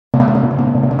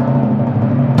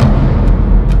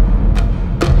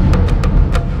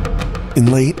In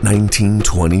late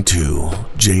 1922,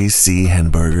 J.C.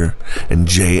 Henberger and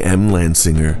J.M.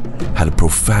 Lansinger had a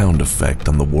profound effect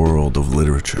on the world of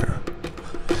literature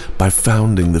by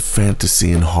founding the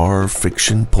fantasy and horror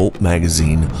fiction pulp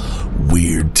magazine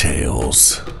Weird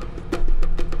Tales.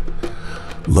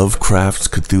 Lovecraft's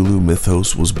Cthulhu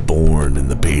mythos was born in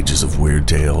the pages of Weird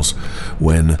Tales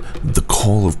when The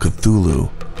Call of Cthulhu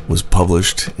was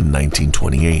published in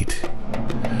 1928.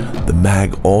 The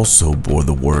mag also bore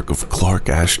the work of Clark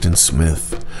Ashton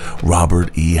Smith,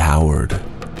 Robert E. Howard,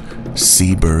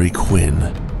 Seabury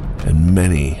Quinn, and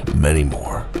many, many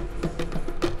more.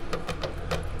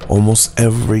 Almost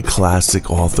every classic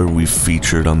author we've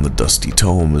featured on the Dusty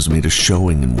Tome has made a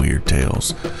showing in Weird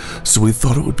Tales, so we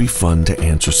thought it would be fun to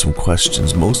answer some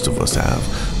questions most of us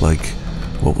have, like,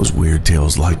 what was Weird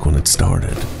Tales like when it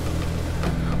started?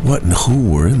 What and who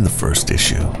were in the first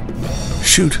issue?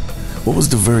 Shoot, what was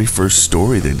the very first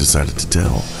story they decided to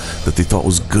tell that they thought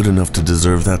was good enough to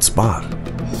deserve that spot?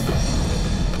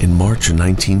 In March of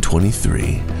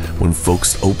 1923, when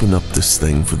folks opened up this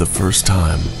thing for the first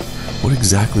time, what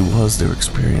exactly was their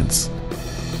experience?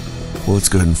 Well, let's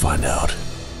go ahead and find out.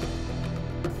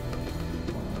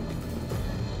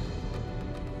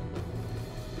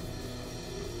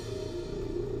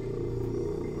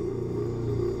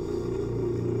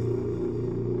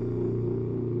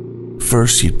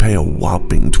 First, you'd pay a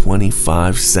whopping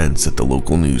 25 cents at the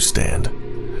local newsstand,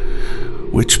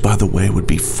 which, by the way, would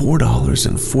be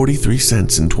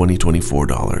 $4.43 in 2024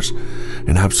 dollars.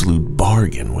 An absolute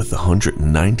bargain with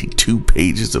 192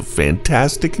 pages of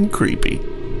fantastic and creepy.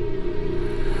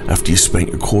 After you spent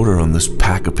your quarter on this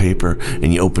pack of paper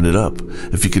and you open it up,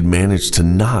 if you could manage to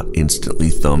not instantly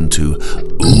thumb to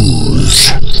Ooze,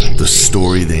 the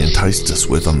story they enticed us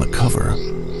with on the cover,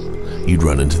 you'd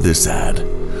run into this ad,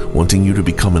 wanting you to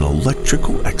become an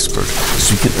electrical expert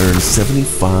so you can earn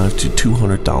 $75 to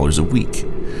 $200 a week,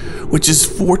 which is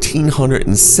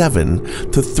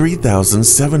 $1,407 to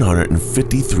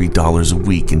 $3,753 a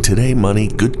week in today money.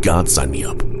 Good God, sign me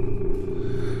up.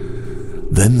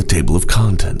 Then the table of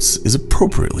contents is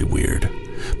appropriately weird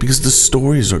because the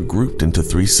stories are grouped into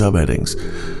 3 subheadings: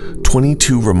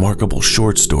 22 remarkable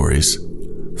short stories,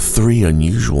 3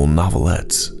 unusual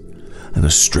novelettes, and a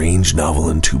strange novel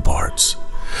in 2 parts.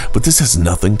 But this has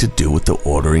nothing to do with the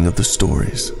ordering of the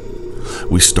stories.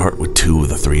 We start with 2 of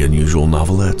the 3 unusual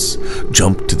novelettes,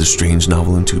 jump to the strange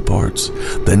novel in 2 parts,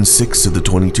 then 6 of the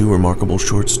 22 remarkable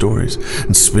short stories,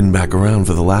 and spin back around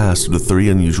for the last of the 3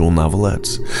 unusual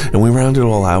novelettes, and we round it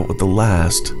all out with the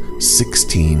last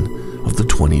 16 of the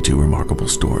 22 remarkable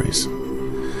stories,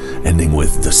 ending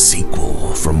with the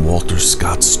sequel from Walter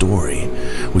Scott's story,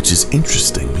 which is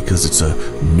interesting because it's a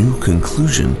new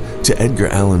conclusion to Edgar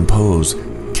Allan Poe's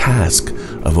Cask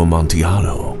of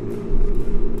Amontillado.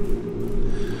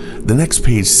 The next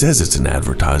page says it's an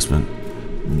advertisement,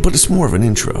 but it's more of an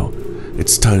intro.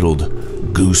 It's titled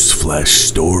Gooseflesh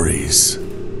Stories.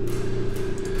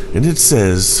 And it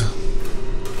says,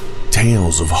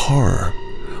 tales of horror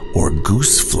or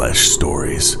gooseflesh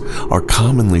stories are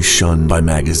commonly shunned by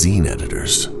magazine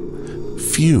editors.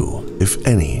 Few, if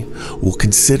any, will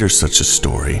consider such a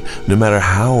story, no matter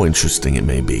how interesting it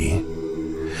may be.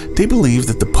 They believe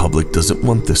that the public doesn't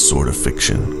want this sort of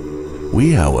fiction.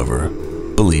 We, however,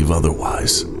 believe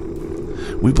otherwise.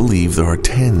 We believe there are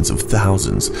tens of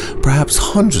thousands, perhaps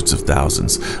hundreds of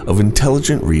thousands, of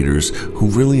intelligent readers who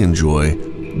really enjoy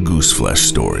gooseflesh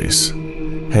stories.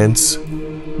 Hence,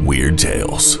 Weird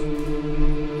Tales.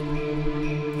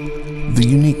 The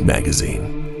unique magazine.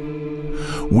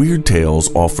 Weird Tales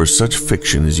offers such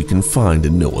fiction as you can find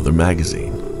in no other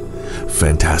magazine.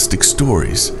 Fantastic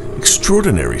stories,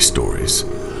 extraordinary stories,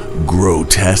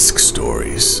 grotesque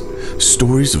stories,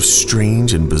 stories of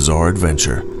strange and bizarre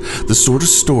adventure, the sort of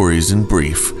stories, in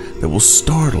brief, that will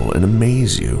startle and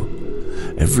amaze you.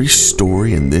 Every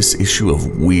story in this issue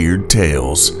of Weird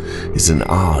Tales is an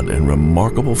odd and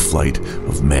remarkable flight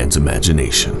of man's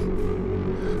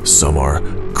imagination. Some are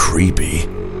creepy.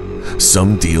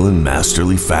 Some deal in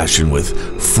masterly fashion with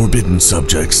forbidden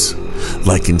subjects,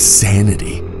 like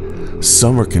insanity.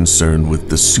 Some are concerned with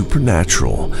the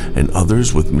supernatural, and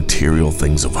others with material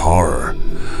things of horror.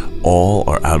 All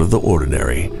are out of the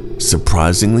ordinary,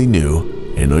 surprisingly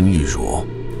new and unusual.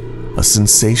 A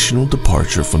sensational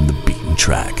departure from the beaten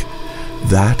track.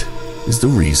 That is the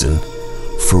reason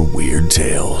for Weird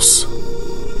Tales.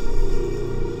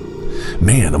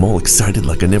 Man, I'm all excited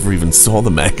like I never even saw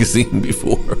the magazine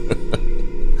before.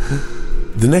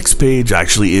 The next page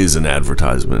actually is an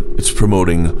advertisement. It's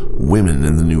promoting Women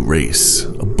in the New Race,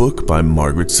 a book by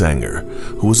Margaret Sanger,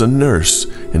 who was a nurse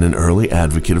and an early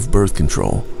advocate of birth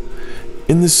control.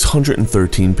 In this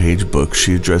 113-page book,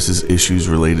 she addresses issues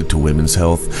related to women's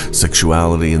health,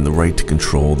 sexuality, and the right to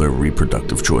control their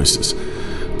reproductive choices.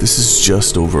 This is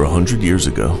just over 100 years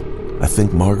ago. I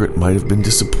think Margaret might have been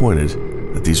disappointed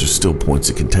that these are still points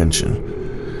of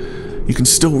contention. You can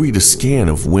still read a scan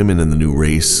of Women in the New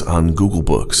Race on Google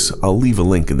Books. I'll leave a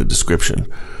link in the description.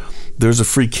 There's a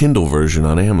free Kindle version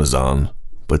on Amazon,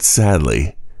 but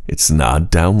sadly, it's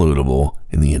not downloadable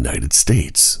in the United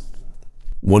States.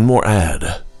 One more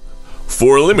ad.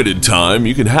 For a limited time,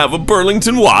 you can have a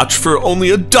Burlington watch for only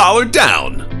 $1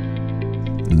 down.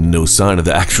 No sign of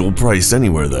the actual price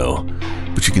anywhere though,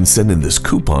 but you can send in this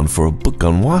coupon for a book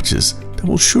on watches that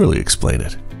will surely explain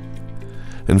it.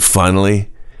 And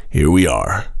finally, here we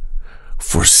are.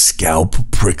 For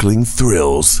scalp-prickling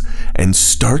thrills and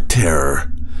stark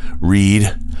terror,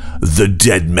 read The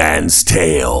Dead Man's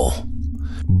Tale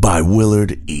by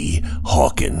Willard E.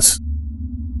 Hawkins.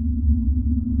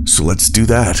 So let's do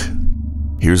that.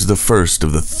 Here's the first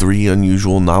of the 3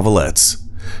 unusual novelettes,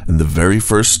 and the very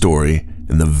first story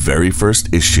in the very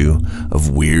first issue of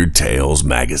Weird Tales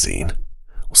magazine.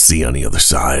 We'll see you on the other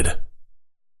side.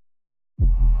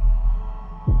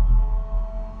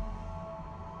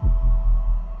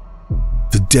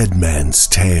 The Dead Man's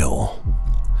Tale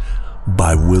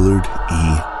by Willard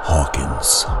E.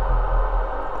 Hawkins.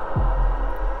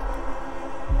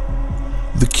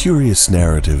 The curious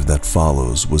narrative that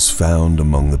follows was found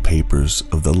among the papers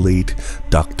of the late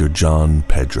Dr. John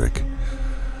Pedrick,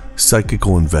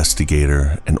 psychical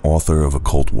investigator and author of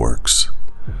occult works.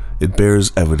 It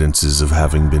bears evidences of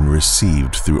having been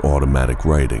received through automatic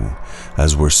writing,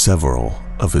 as were several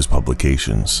of his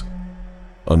publications.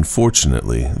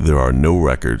 Unfortunately, there are no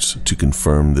records to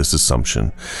confirm this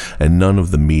assumption, and none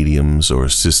of the mediums or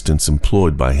assistants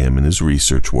employed by him in his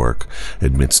research work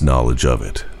admits knowledge of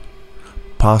it.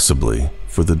 Possibly,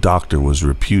 for the doctor was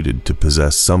reputed to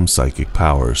possess some psychic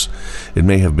powers, it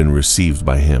may have been received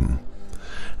by him.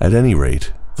 At any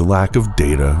rate, the lack of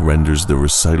data renders the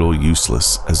recital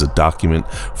useless as a document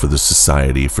for the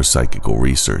Society for Psychical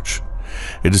Research.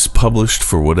 It is published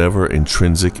for whatever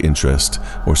intrinsic interest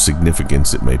or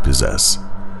significance it may possess.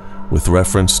 With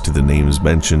reference to the names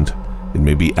mentioned, it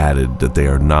may be added that they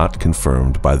are not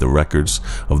confirmed by the records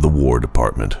of the War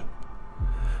Department.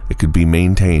 It could be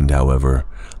maintained, however,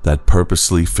 that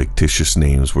purposely fictitious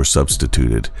names were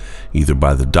substituted either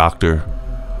by the doctor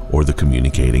or the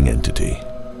communicating entity.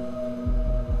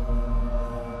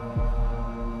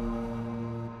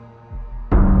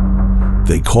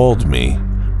 They called me,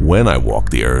 when I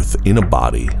walked the earth in a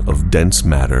body of dense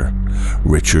matter,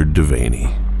 Richard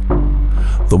Devaney.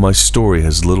 Though my story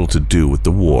has little to do with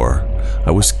the war,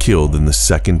 I was killed in the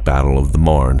Second Battle of the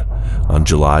Marne on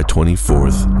July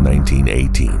 24th,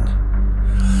 1918.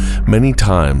 Many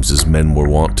times, as men were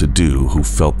wont to do who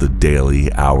felt the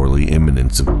daily, hourly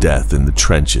imminence of death in the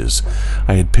trenches,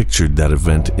 I had pictured that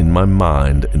event in my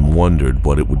mind and wondered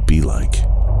what it would be like.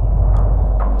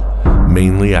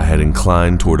 Mainly, I had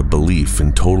inclined toward a belief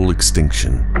in total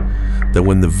extinction, that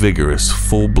when the vigorous,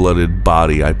 full-blooded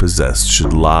body I possessed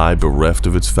should lie bereft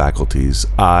of its faculties,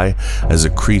 I, as a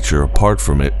creature apart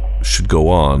from it, should go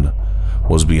on,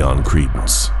 was beyond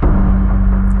credence.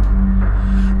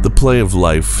 The play of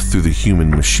life through the human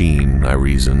machine, I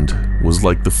reasoned, was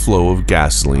like the flow of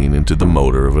gasoline into the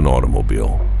motor of an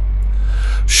automobile.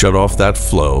 Shut off that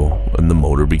flow, and the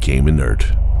motor became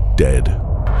inert, dead,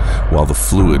 while the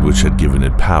fluid which had given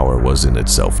it power was in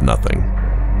itself nothing.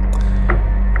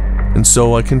 And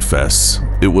so I confess,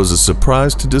 it was a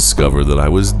surprise to discover that I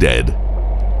was dead,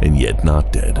 and yet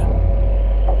not dead.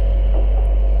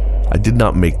 I did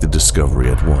not make the discovery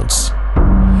at once.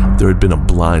 There had been a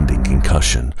blinding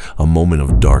concussion, a moment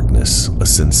of darkness, a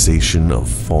sensation of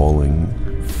falling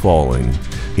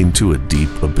into a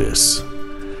deep abyss.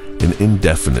 An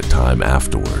indefinite time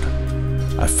afterward,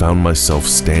 I found myself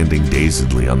standing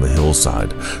dazedly on the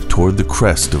hillside, toward the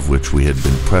crest of which we had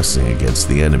been pressing against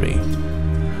the enemy.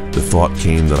 The thought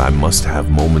came that I must have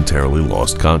momentarily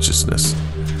lost consciousness,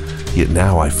 yet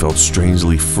now I felt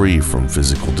strangely free from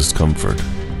physical discomfort.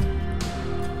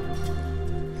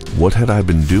 What had I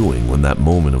been doing when that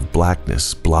moment of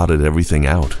blackness blotted everything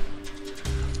out?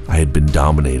 I had been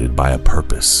dominated by a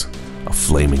purpose, a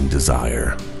flaming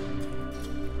desire.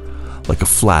 Like a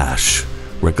flash,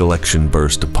 recollection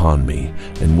burst upon me,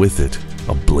 and with it,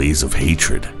 a blaze of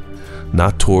hatred,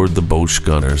 not toward the Boche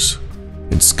gunners,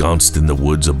 ensconced in the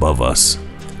woods above us,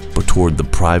 but toward the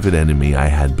private enemy I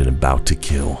had been about to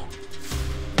kill.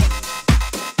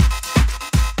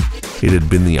 It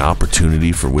had been the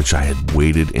opportunity for which I had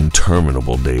waited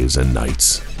interminable days and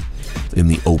nights. In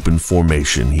the open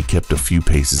formation, he kept a few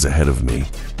paces ahead of me.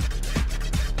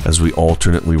 as we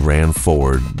alternately ran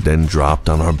forward, then dropped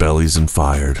on our bellies and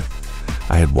fired.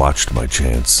 I had watched my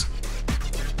chance.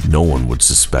 No one would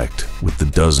suspect, with the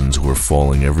dozens who were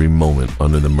falling every moment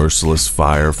under the merciless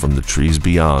fire from the trees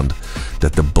beyond,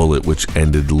 that the bullet which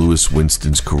ended Lewis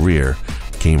Winston's career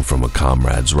came from a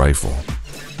comrade's rifle.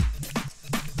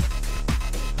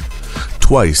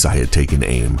 Twice I had taken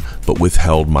aim, but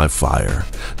withheld my fire,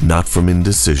 not from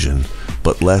indecision,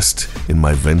 but lest, in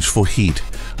my vengeful heat,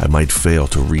 I might fail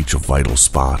to reach a vital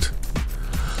spot.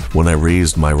 When I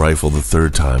raised my rifle the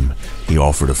third time, he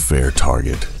offered a fair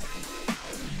target.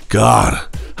 God,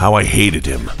 how I hated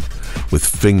him! With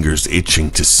fingers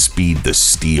itching to speed the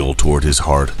steel toward his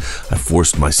heart, I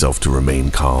forced myself to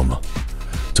remain calm,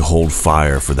 to hold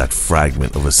fire for that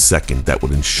fragment of a second that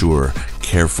would ensure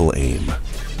careful aim.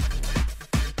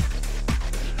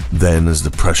 Then, as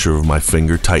the pressure of my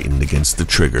finger tightened against the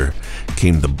trigger,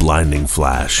 came the blinding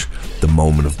flash, the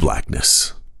moment of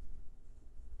blackness.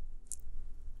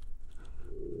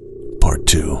 Part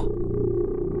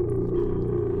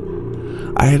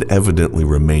 2. I had evidently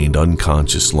remained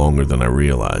unconscious longer than I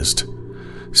realized.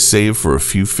 Save for a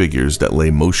few figures that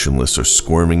lay motionless or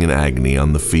squirming in agony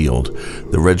on the field,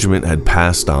 the regiment had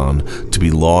passed on to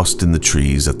be lost in the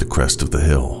trees at the crest of the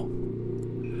hill.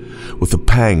 With a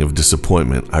pang of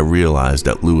disappointment, I realized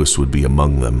that Lewis would be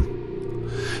among them.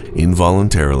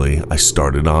 Involuntarily, I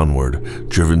started onward,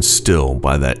 driven still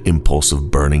by that impulse of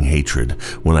burning hatred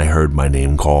when I heard my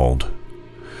name called.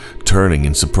 Turning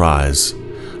in surprise,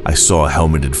 I saw a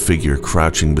helmeted figure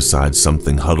crouching beside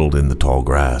something huddled in the tall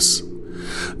grass.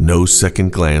 No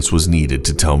second glance was needed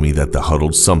to tell me that the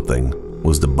huddled something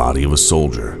was the body of a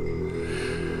soldier.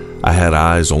 I had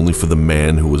eyes only for the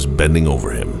man who was bending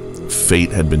over him.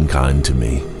 Fate had been kind to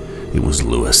me. It was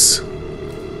Lewis.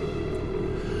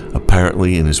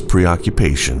 Apparently, in his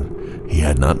preoccupation, he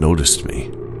had not noticed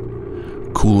me.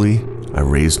 Coolly, I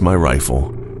raised my rifle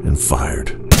and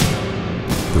fired.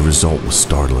 The result was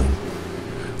startling.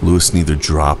 Lewis neither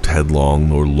dropped headlong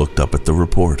nor looked up at the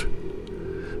report.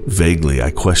 Vaguely,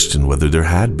 I questioned whether there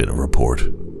had been a report.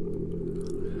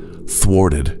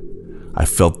 Thwarted, I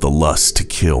felt the lust to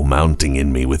kill mounting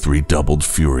in me with redoubled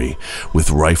fury. With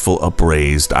rifle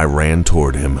upraised, I ran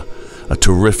toward him. A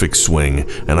terrific swing,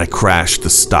 and I crashed the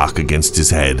stock against his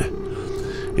head.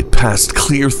 It passed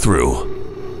clear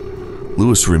through.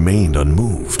 Lewis remained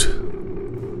unmoved.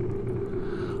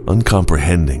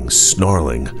 Uncomprehending,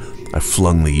 snarling, I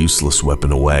flung the useless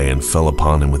weapon away and fell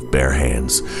upon him with bare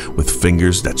hands, with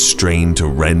fingers that strained to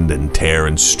rend and tear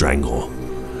and strangle.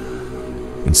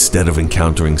 Instead of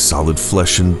encountering solid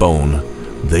flesh and bone,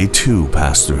 they too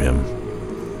passed through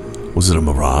him. Was it a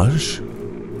mirage?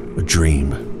 A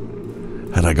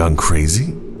dream? Had I gone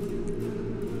crazy?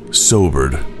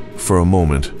 Sobered, for a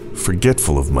moment,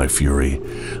 forgetful of my fury,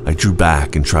 I drew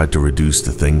back and tried to reduce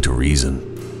the thing to reason.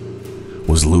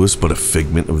 Was Lewis but a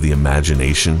figment of the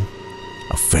imagination?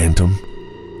 A phantom?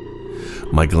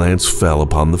 My glance fell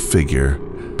upon the figure,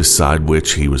 beside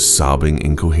which he was sobbing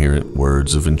incoherent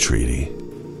words of entreaty.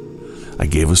 I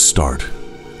gave a start,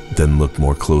 then looked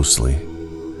more closely.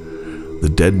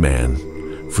 The dead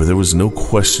man, for there was no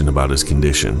question about his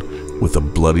condition, with a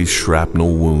bloody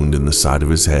shrapnel wound in the side of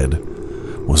his head,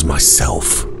 was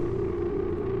myself.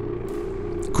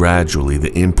 Gradually,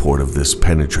 the import of this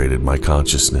penetrated my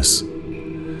consciousness.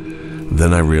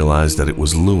 Then I realized that it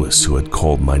was Lewis who had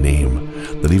called my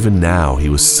name, that even now he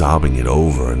was sobbing it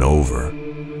over and over.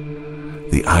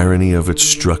 The irony of it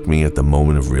struck me at the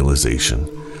moment of realization.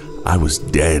 I was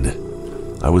dead.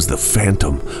 I was the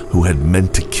phantom who had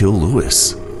meant to kill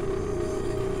Lewis.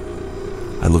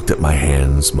 I looked at my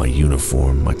hands, my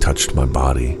uniform, I touched my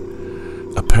body.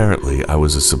 Apparently, I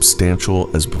was as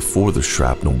substantial as before the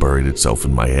shrapnel buried itself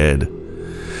in my head.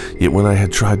 Yet when I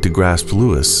had tried to grasp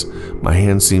Lewis, my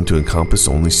hand seemed to encompass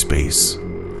only space.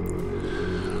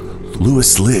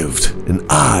 Lewis lived, and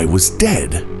I was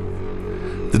dead.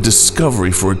 The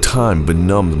discovery for a time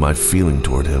benumbed my feeling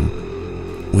toward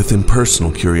him. With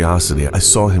impersonal curiosity, I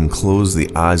saw him close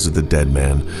the eyes of the dead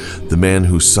man, the man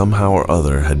who somehow or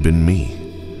other had been me.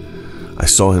 I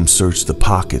saw him search the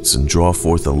pockets and draw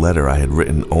forth a letter I had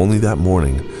written only that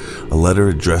morning, a letter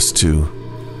addressed to...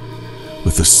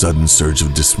 With a sudden surge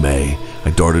of dismay, I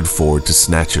darted forward to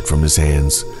snatch it from his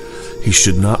hands. He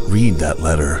should not read that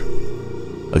letter.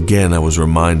 Again, I was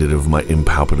reminded of my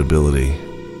impalpability.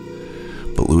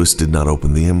 But Lewis did not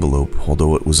open the envelope,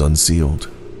 although it was unsealed.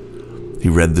 He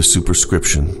read the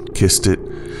superscription, kissed it,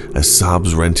 as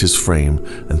sobs rent his frame,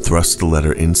 and thrust the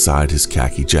letter inside his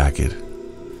khaki jacket.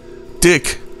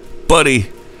 "Dick! Buddy!"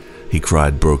 he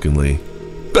cried brokenly.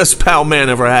 "Best pal man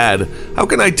ever had! How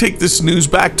can I take this news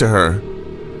back to her?"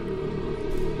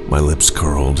 My lips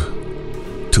curled.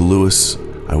 To Louis,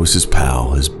 I was his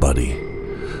pal, his buddy.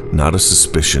 Not a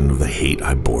suspicion of the hate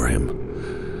I bore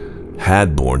him.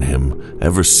 Had borne him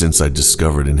ever since I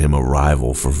discovered in him a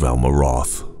rival for Velma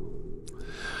Roth.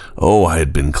 Oh, I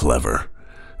had been clever.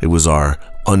 It was our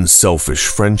unselfish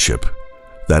friendship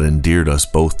that endeared us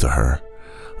both to her.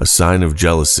 A sign of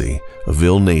jealousy, of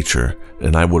ill nature,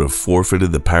 and I would have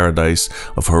forfeited the paradise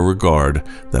of her regard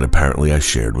that apparently I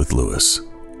shared with Louis.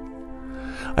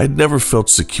 I had never felt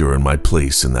secure in my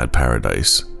place in that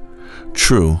paradise.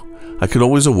 True, I could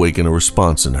always awaken a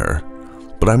response in her,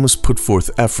 but I must put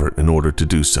forth effort in order to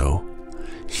do so.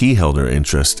 He held her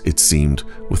interest, it seemed,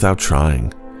 without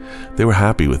trying. They were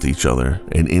happy with each other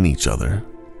and in each other.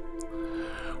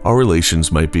 Our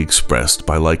relations might be expressed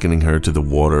by likening her to the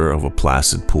water of a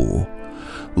placid pool,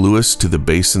 Louis to the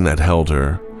basin that held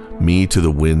her, me to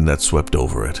the wind that swept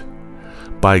over it.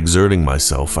 By exerting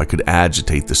myself, I could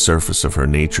agitate the surface of her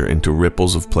nature into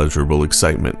ripples of pleasurable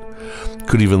excitement,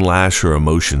 could even lash her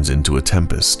emotions into a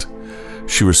tempest.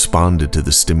 She responded to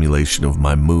the stimulation of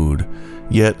my mood,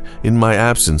 yet, in my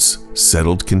absence,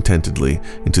 settled contentedly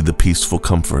into the peaceful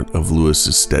comfort of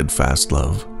Louis's steadfast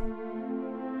love.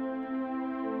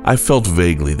 I felt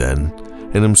vaguely then,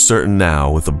 and am certain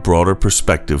now with a broader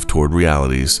perspective toward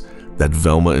realities, that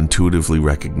Velma intuitively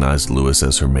recognized Louis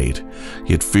as her mate,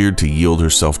 yet feared to yield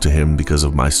herself to him because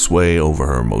of my sway over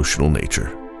her emotional nature.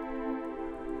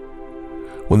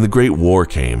 When the Great War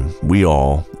came, we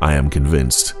all, I am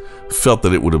convinced, felt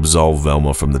that it would absolve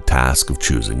Velma from the task of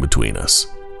choosing between us.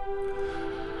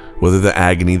 Whether the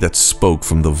agony that spoke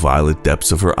from the violet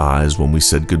depths of her eyes when we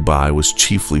said goodbye was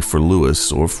chiefly for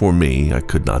Louis or for me, I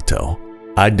could not tell.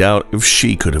 I doubt if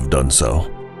she could have done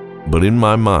so, but in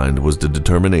my mind was the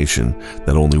determination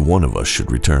that only one of us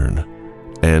should return,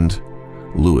 and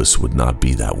Louis would not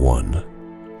be that one.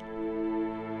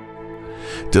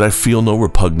 Did I feel no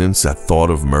repugnance at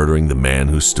thought of murdering the man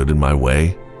who stood in my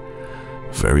way?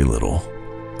 Very little.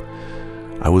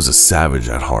 I was a savage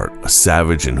at heart, a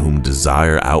savage in whom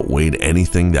desire outweighed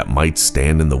anything that might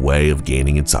stand in the way of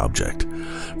gaining its object.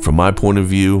 From my point of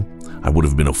view, I would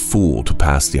have been a fool to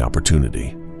pass the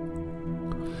opportunity.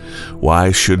 Why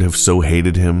I should have so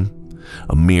hated him,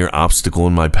 a mere obstacle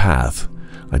in my path,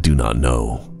 I do not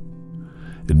know.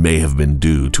 It may have been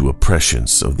due to a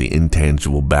prescience of the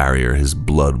intangible barrier his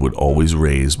blood would always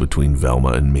raise between Velma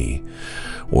and me,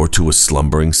 or to a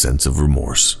slumbering sense of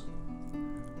remorse.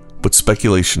 But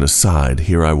speculation aside,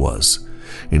 here I was,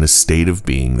 in a state of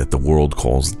being that the world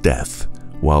calls death,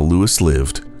 while Louis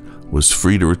lived, was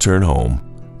free to return home,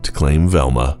 to claim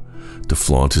Velma, to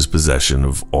flaunt his possession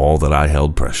of all that I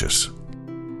held precious.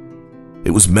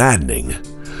 It was maddening.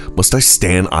 Must I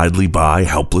stand idly by,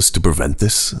 helpless to prevent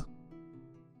this?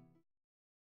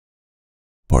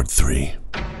 Part 3.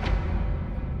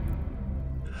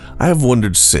 I have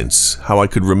wondered since how I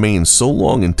could remain so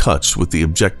long in touch with the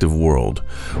objective world,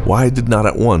 why I did not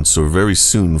at once or very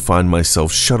soon find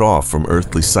myself shut off from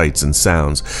earthly sights and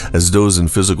sounds as those in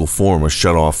physical form are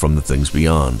shut off from the things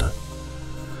beyond.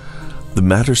 The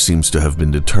matter seems to have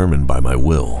been determined by my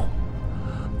will.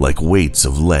 Like weights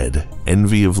of lead,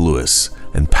 envy of Louis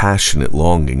and passionate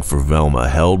longing for Velma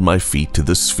held my feet to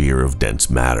the sphere of dense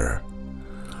matter.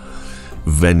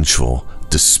 Vengeful,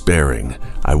 despairing,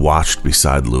 I watched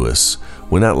beside Louis,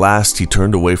 when at last he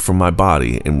turned away from my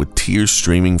body and with tears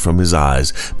streaming from his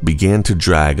eyes began to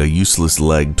drag a useless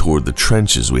leg toward the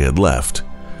trenches we had left.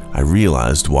 I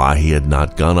realized why he had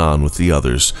not gone on with the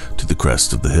others to the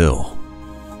crest of the hill.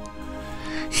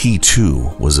 He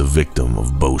too was a victim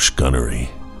of Boche gunnery.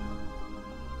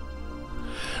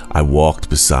 I walked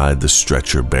beside the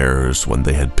stretcher bearers when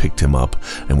they had picked him up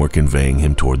and were conveying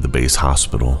him toward the base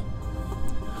hospital.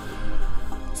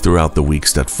 Throughout the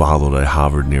weeks that followed, I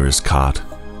hovered near his cot,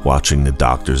 watching the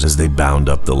doctors as they bound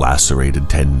up the lacerated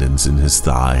tendons in his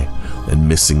thigh and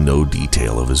missing no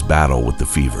detail of his battle with the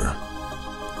fever.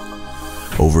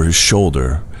 Over his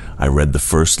shoulder, I read the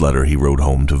first letter he wrote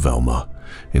home to Velma,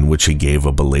 in which he gave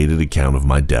a belated account of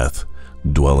my death,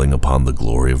 dwelling upon the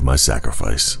glory of my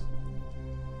sacrifice.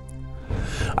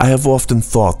 "I have often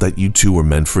thought that you two were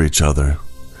meant for each other,"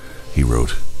 he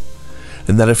wrote,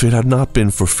 "and that if it had not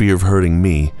been for fear of hurting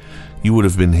me, you would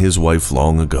have been his wife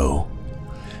long ago.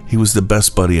 He was the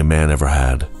best buddy a man ever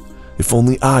had. If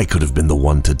only I could have been the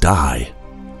one to die."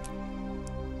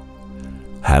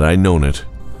 Had I known it,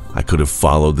 I could have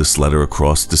followed this letter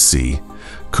across the sea,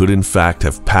 could in fact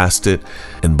have passed it,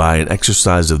 and by an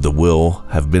exercise of the will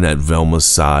have been at Velma's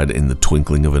side in the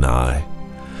twinkling of an eye.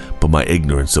 But my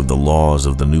ignorance of the laws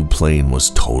of the new plane was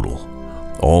total.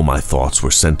 All my thoughts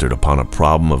were centered upon a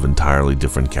problem of entirely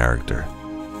different character.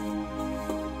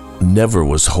 Never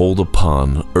was hold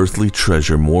upon earthly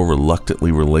treasure more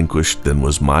reluctantly relinquished than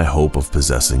was my hope of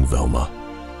possessing Velma.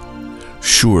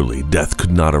 Surely death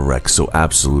could not erect so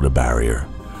absolute a barrier.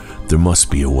 There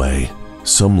must be a way,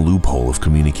 some loophole of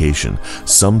communication,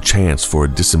 some chance for a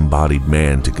disembodied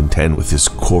man to contend with his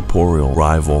corporeal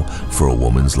rival for a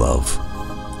woman's love.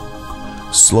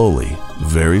 Slowly,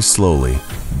 very slowly,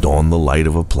 dawned the light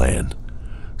of a plan.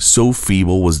 So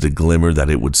feeble was the glimmer that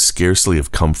it would scarcely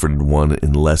have comforted one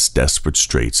in less desperate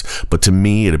straits, but to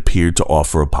me it appeared to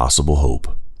offer a possible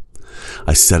hope.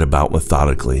 I set about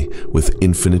methodically, with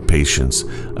infinite patience,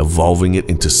 evolving it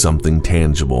into something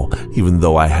tangible, even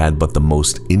though I had but the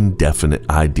most indefinite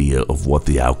idea of what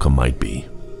the outcome might be.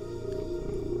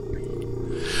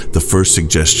 The first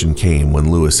suggestion came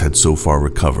when Lewis had so far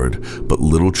recovered, but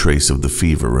little trace of the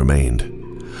fever remained.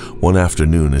 One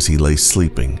afternoon, as he lay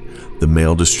sleeping, the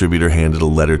mail distributor handed a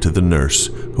letter to the nurse,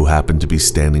 who happened to be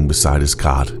standing beside his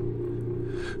cot.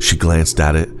 She glanced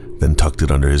at it, then tucked it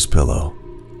under his pillow.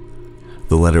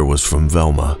 The letter was from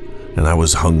Velma, and I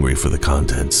was hungry for the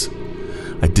contents.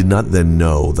 I did not then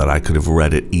know that I could have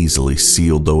read it easily,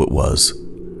 sealed though it was.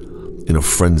 In a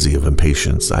frenzy of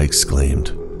impatience, I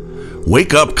exclaimed,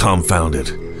 "Wake up, confound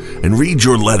it, and read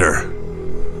your letter!"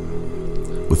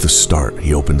 With a start,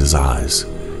 he opened his eyes.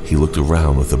 He looked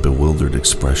around with a bewildered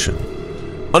expression.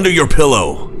 "Under your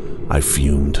pillow!" I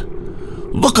fumed.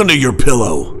 "Look under your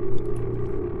pillow!"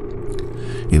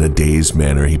 In a dazed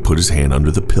manner, he put his hand under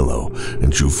the pillow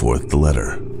and drew forth the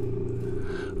letter.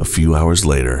 A few hours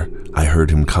later, I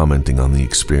heard him commenting on the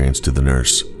experience to the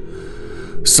nurse.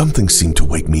 "Something seemed to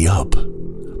wake me up,"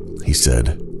 he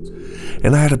said,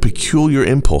 "and I had a peculiar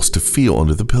impulse to feel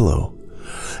under the pillow.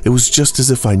 It was just as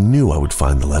if I knew I would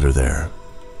find the letter there."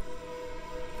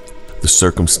 The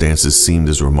circumstances seemed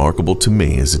as remarkable to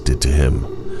me as it did to him.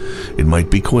 It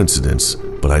might be coincidence,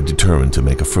 but I determined to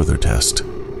make a further test.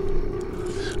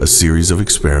 A series of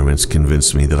experiments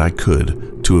convinced me that I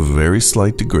could, to a very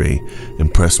slight degree,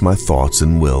 impress my thoughts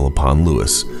and will upon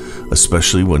Lewis,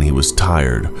 especially when he was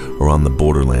tired or on the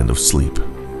borderland of sleep.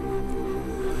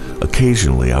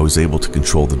 Occasionally, I was able to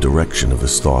control the direction of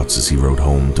his thoughts as he rode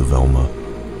home to Velma.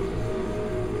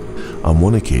 On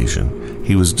one occasion,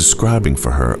 he was describing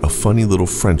for her a funny little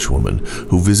French woman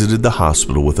who visited the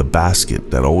hospital with a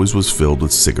basket that always was filled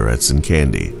with cigarettes and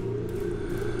candy.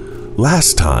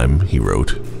 "Last time," he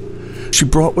wrote, "she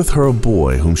brought with her a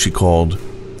boy whom she called—"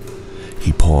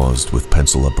 He paused with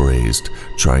pencil upraised,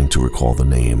 trying to recall the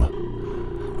name.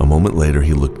 A moment later,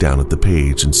 he looked down at the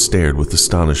page and stared with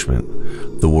astonishment.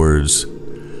 The words,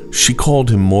 "She called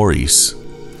him Maurice,"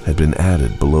 had been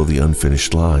added below the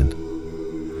unfinished line.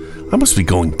 "I must be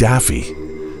going daffy,"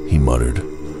 he muttered.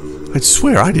 "I'd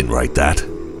swear I didn't write that."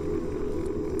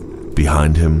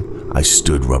 Behind him, I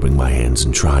stood rubbing my hands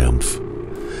in triumph.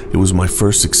 It was my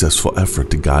first successful effort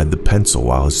to guide the pencil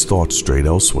while his thoughts strayed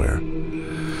elsewhere.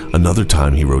 Another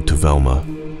time he wrote to Velma,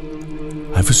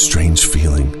 "I have a strange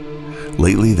feeling.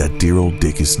 Lately that dear old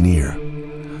Dick is near.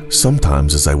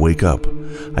 Sometimes as I wake up,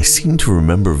 I seem to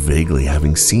remember vaguely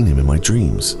having seen him in my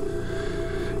dreams.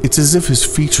 It's as if his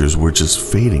features were just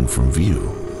fading from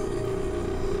view."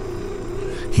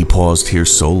 He paused here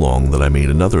so long that I made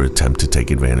another attempt to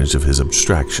take advantage of his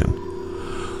abstraction.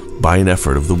 By an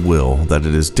effort of the will that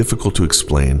it is difficult to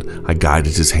explain, I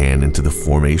guided his hand into the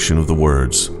formation of the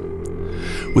words,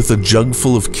 "With a jug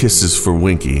full of kisses for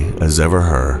Winky, as ever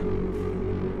her."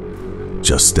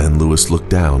 Just then Lewis looked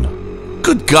down.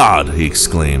 "Good God!" he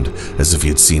exclaimed, as if he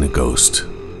had seen a ghost.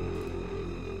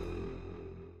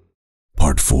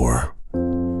 Part 4.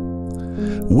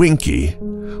 Winky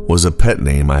was a pet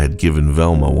name I had given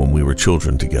Velma when we were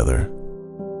children together.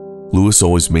 Lewis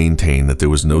always maintained that there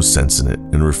was no sense in it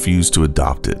and refused to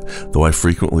adopt it, though I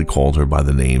frequently called her by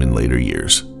the name in later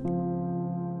years.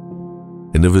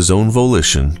 And of his own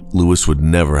volition, Lewis would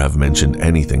never have mentioned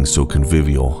anything so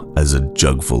convivial as a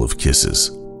jug full of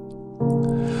kisses.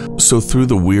 So through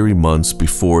the weary months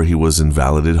before he was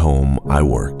invalided home, I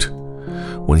worked.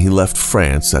 When he left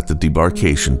France at the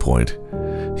debarkation point,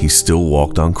 he still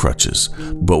walked on crutches,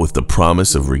 but with the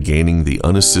promise of regaining the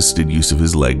unassisted use of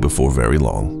his leg before very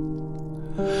long.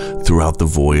 Throughout the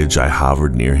voyage, I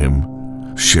hovered near him,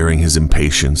 sharing his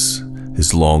impatience,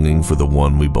 his longing for the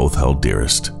one we both held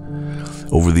dearest.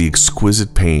 Over the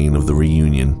exquisite pain of the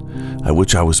reunion, at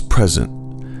which I was present,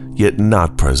 yet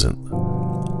not present,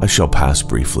 I shall pass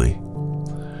briefly.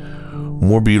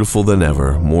 More beautiful than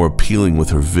ever, more appealing with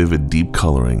her vivid, deep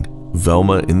coloring,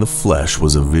 Velma in the flesh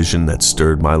was a vision that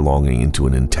stirred my longing into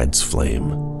an intense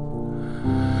flame.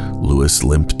 Lewis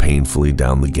limped painfully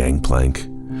down the gangplank.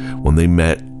 When they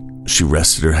met, she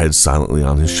rested her head silently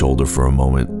on his shoulder for a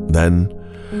moment. Then,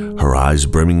 her eyes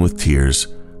brimming with tears,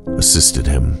 assisted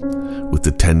him, with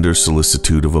the tender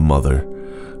solicitude of a mother,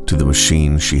 to the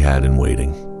machine she had in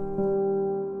waiting.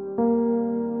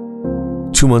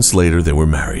 2 months later, they were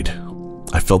married.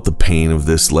 I felt the pain of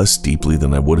this less deeply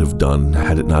than I would have done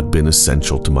had it not been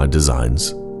essential to my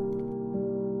designs.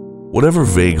 Whatever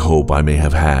vague hope I may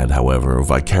have had, however, of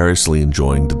vicariously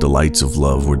enjoying the delights of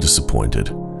love were disappointed.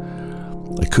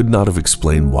 I could not have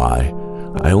explained why.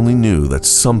 I only knew that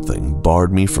something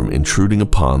barred me from intruding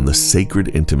upon the sacred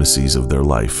intimacies of their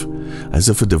life, as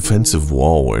if a defensive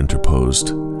wall were interposed.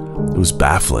 It was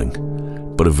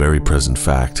baffling, but a very present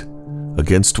fact,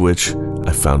 against which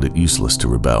I found it useless to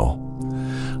rebel.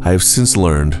 I have since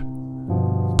learned,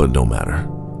 but no matter.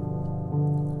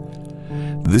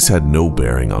 This had no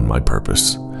bearing on my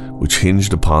purpose, which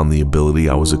hinged upon the ability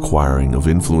I was acquiring of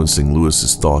influencing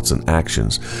Lewis's thoughts and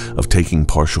actions, of taking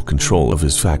partial control of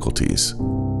his faculties.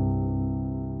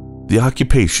 The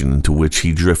occupation into which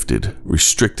he drifted,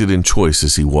 restricted in choice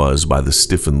as he was by the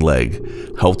stiffened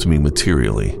leg, helped me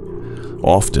materially.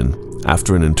 Often,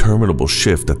 after an interminable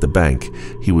shift at the bank,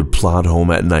 he would plod home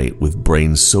at night with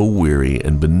brains so weary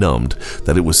and benumbed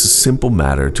that it was a simple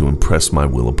matter to impress my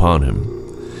will upon him.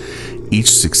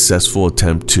 Each successful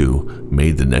attempt, too,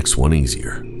 made the next one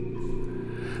easier.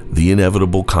 The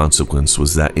inevitable consequence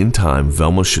was that in time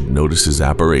Velma should notice his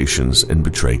aberrations and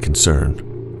betray concern.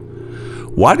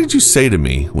 "Why did you say to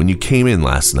me when you came in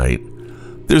last night,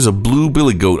 'There's a blue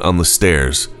billy goat on the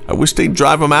stairs. I wish they'd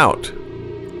drive him out'?"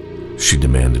 she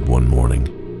demanded one morning.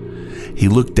 He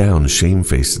looked down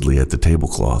shamefacedly at the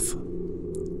tablecloth.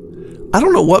 "I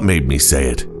don't know what made me say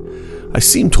it. I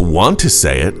seemed to want to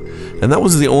say it, and that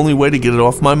was the only way to get it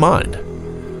off my mind.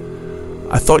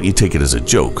 I thought you'd take it as a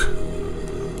joke."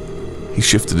 He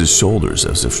shifted his shoulders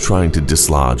as if trying to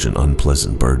dislodge an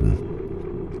unpleasant burden.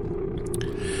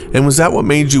 "And was that what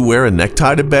made you wear a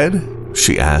necktie to bed?"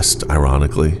 she asked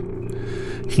ironically.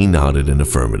 He nodded in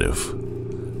affirmative.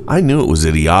 I knew it was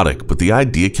idiotic, but the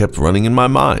idea kept running in my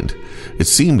mind. It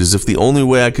seemed as if the only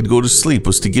way I could go to sleep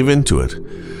was to give in to it.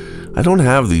 I don't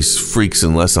have these freaks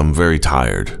unless I'm very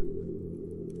tired.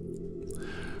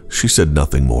 She said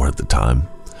nothing more at the time,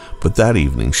 but that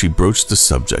evening she broached the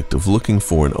subject of looking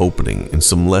for an opening in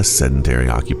some less sedentary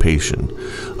occupation,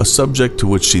 a subject to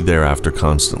which she thereafter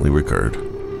constantly recurred.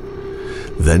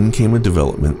 Then came a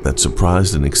development that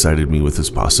surprised and excited me with its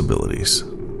possibilities.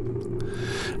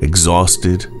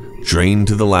 Exhausted, drained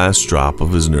to the last drop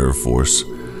of his nerve force,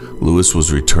 Lewis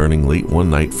was returning late one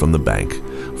night from the bank,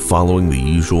 following the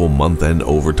usual month-end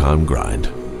overtime grind.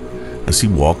 As he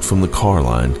walked from the car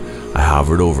line, I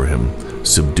hovered over him,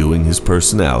 subduing his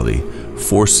personality,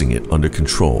 forcing it under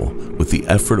control with the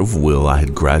effort of will I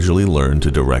had gradually learned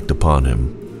to direct upon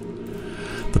him.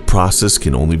 The process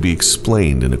can only be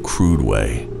explained in a crude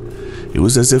way. It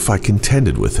was as if I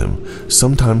contended with him,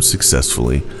 sometimes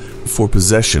successfully, for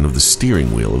possession of the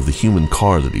steering wheel of the human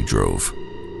car that he drove.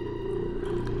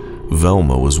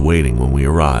 Velma was waiting when we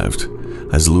arrived.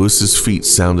 As Lewis's feet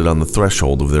sounded on the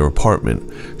threshold of their apartment,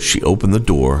 she opened the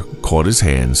door, caught his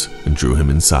hands, and drew him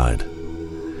inside.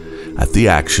 At the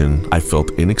action, I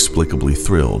felt inexplicably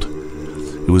thrilled.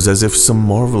 It was as if some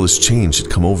marvelous change had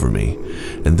come over me,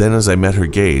 and then as I met her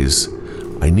gaze,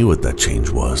 I knew what that change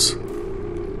was.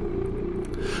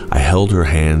 I held her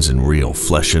hands in real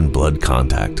flesh and blood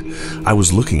contact. I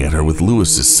was looking at her with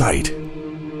Lewis's sight.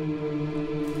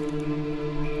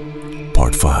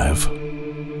 Part 5.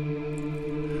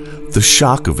 The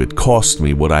shock of it cost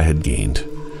me what I had gained.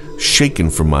 Shaken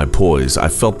from my poise, I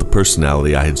felt the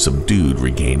personality I had subdued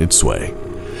regain its sway.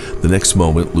 The next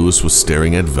moment, Lewis was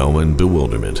staring at Velma in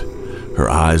bewilderment. Her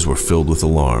eyes were filled with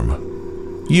alarm.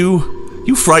 You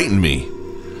frightened me,"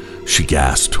 she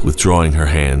gasped, withdrawing her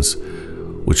hands,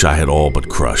 which I had all but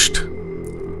crushed.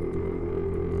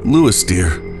 "Lewis,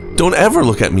 dear, don't ever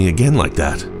look at me again like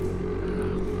that."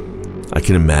 I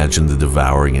can imagine the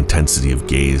devouring intensity of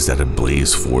gaze that had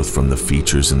blazed forth from the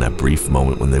features in that brief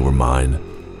moment when they were mine.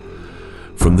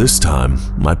 From this time,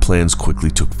 my plans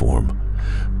quickly took form.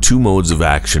 Two modes of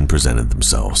action presented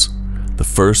themselves. The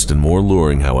first and more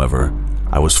alluring, however,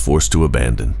 I was forced to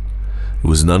abandon. It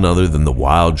was none other than the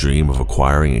wild dream of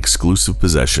acquiring exclusive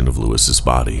possession of Lewis's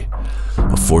body,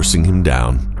 of forcing him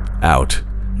down, out,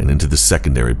 and into the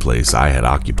secondary place I had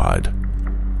occupied.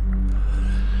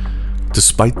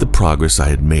 Despite the progress I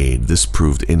had made, this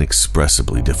proved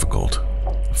inexpressibly difficult.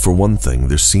 For one thing,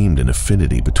 there seemed an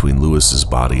affinity between Lewis's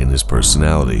body and his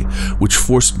personality, which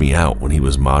forced me out when he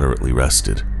was moderately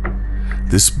rested.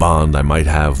 This bond I might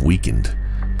have weakened,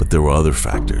 but there were other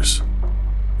factors.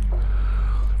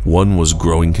 One was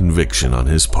growing conviction on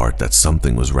his part that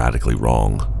something was radically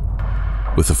wrong.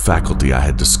 With the faculty I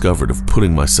had discovered of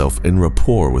putting myself in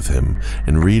rapport with him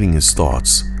and reading his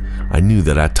thoughts, I knew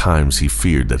that at times he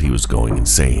feared that he was going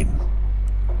insane.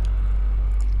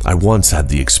 I once had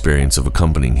the experience of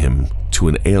accompanying him to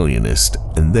an alienist,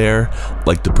 and there,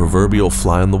 like the proverbial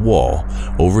fly on the wall,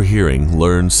 overhearing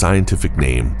learned scientific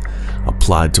name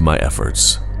applied to my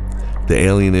efforts. The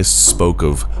alienist spoke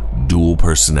of dual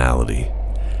personality,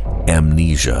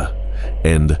 amnesia,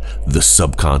 and the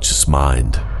subconscious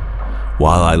mind,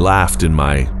 while I laughed in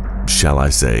my, shall I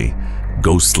say,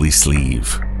 ghostly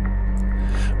sleeve.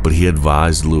 But he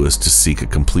advised Lewis to seek a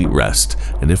complete rest,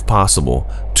 and if possible,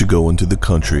 to go into the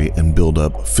country and build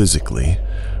up physically,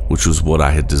 which was what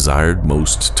I had desired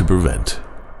most to prevent.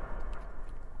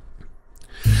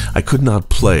 I could not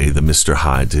play the Mr.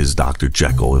 Hyde to his Dr.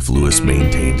 Jekyll if Lewis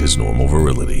maintained his normal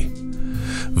virility.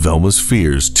 Velma's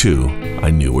fears, too,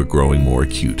 I knew were growing more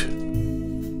acute.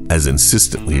 As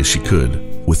insistently as she could,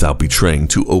 without betraying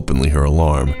too openly her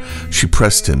alarm, she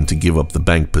pressed him to give up the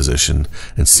bank position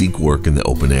and seek work in the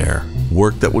open air,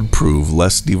 work that would prove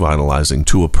less devitalizing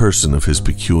to a person of his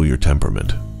peculiar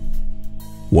temperament.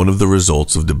 One of the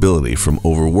results of debility from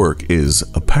overwork is,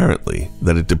 apparently,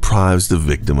 that it deprives the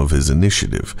victim of his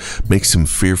initiative, makes him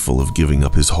fearful of giving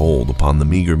up his hold upon the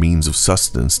meager means of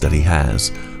sustenance that he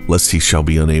has, lest he shall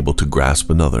be unable to grasp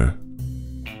another.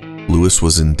 Lewis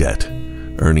was in debt,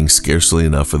 earning scarcely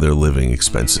enough for their living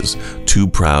expenses, too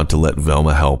proud to let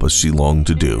Velma help as she longed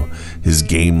to do, his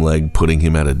game leg putting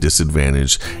him at a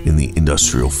disadvantage in the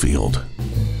industrial field.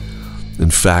 In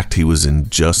fact, he was in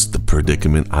just the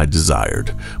predicament I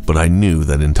desired, but I knew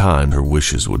that in time her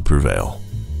wishes would prevail.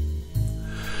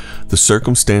 The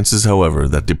circumstances, however,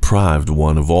 that deprived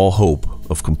one of all hope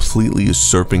of completely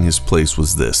usurping his place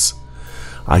was this: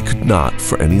 I could not,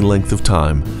 for any length of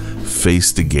time,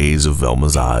 face the gaze of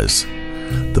Velma's eyes.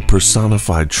 The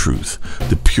personified truth,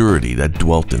 the purity that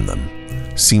dwelt in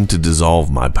them, seemed to dissolve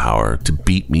my power to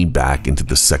beat me back into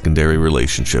the secondary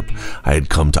relationship I had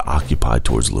come to occupy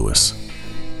towards Lewis.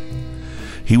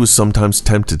 He was sometimes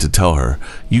tempted to tell her,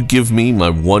 "You give me my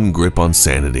one grip on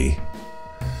sanity."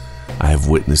 I have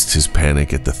witnessed his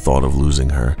panic at the thought of losing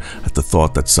her, at the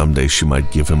thought that someday she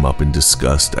might give him up in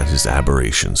disgust at his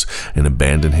aberrations and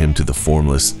abandon him to the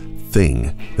formless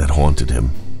thing that haunted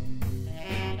him.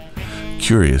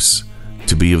 Curious,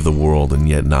 to be of the world and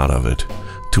yet not of it,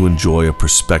 to enjoy a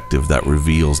perspective that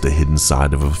reveals the hidden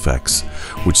side of effects,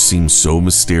 which seems so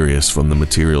mysterious from the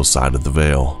material side of the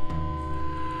veil.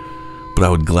 But I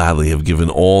would gladly have given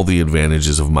all the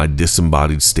advantages of my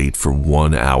disembodied state for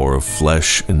 1 hour of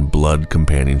flesh and blood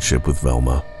companionship with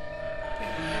Velma.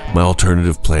 My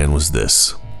alternative plan was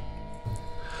this: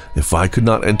 if I could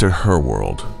not enter her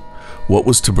world, what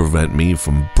was to prevent me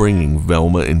from bringing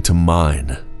Velma into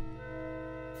mine?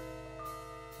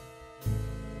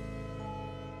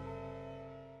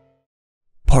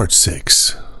 Part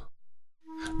 6.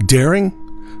 Daring?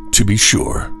 To be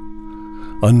sure.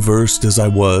 Unversed as I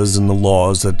was in the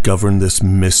laws that govern this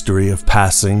mystery of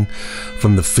passing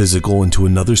from the physical into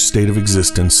another state of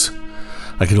existence,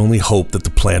 I could only hope that the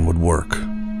plan would work.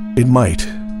 It might,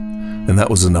 and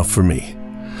that was enough for me.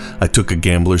 I took a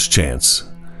gambler's chance.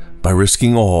 By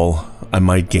risking all, I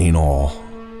might gain all.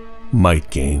 Might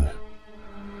gain.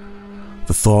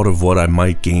 The thought of what I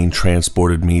might gain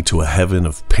transported me to a heaven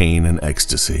of pain and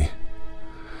ecstasy.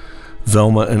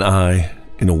 Velma and I,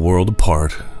 in a world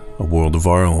apart, a world of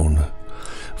our own,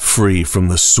 free from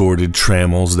the sordid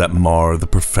trammels that mar the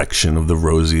perfection of the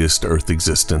rosiest earth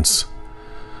existence.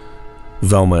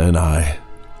 Velma and I,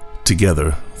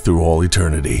 together through all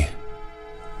eternity.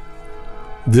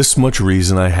 This much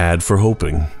reason I had for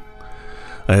hoping.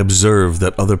 I observed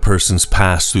that other persons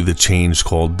passed through the change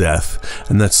called death,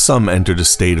 and that some entered a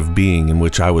state of being in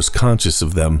which I was conscious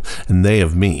of them and they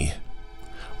of me.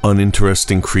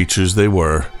 Uninteresting creatures they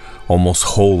were, almost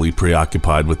wholly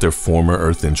preoccupied with their former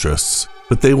earth interests,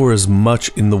 but they were as much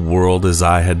in the world as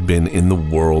I had been in the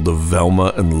world of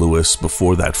Velma and Lewis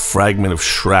before that fragment of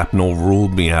shrapnel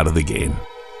ruled me out of the game.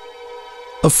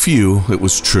 A few, it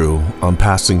was true, on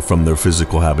passing from their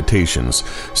physical habitations,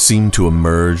 seemed to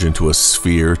emerge into a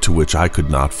sphere to which I could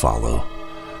not follow.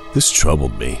 This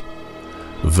troubled me.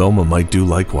 Velma might do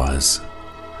likewise.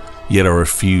 Yet I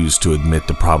refused to admit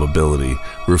the probability,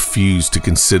 refused to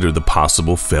consider the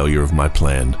possible failure of my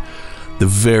plan. The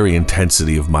very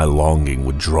intensity of my longing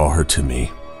would draw her to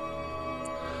me.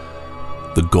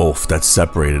 The gulf that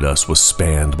separated us was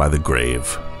spanned by the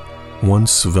grave.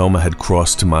 Once Velma had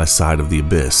crossed to my side of the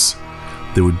abyss,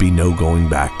 there would be no going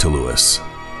back to Lewis.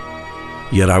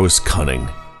 Yet I was cunning.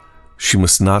 She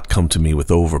must not come to me with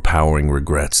overpowering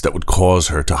regrets that would cause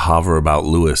her to hover about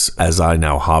Lewis as I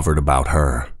now hovered about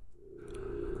her.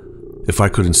 If I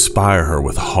could inspire her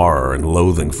with horror and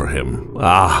loathing for him,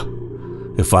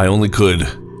 if I only could.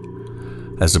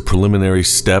 As a preliminary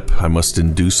step, I must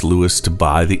induce Lewis to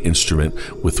buy the instrument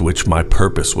with which my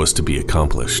purpose was to be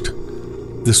accomplished.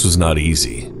 This was not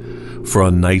easy, for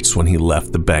on nights when he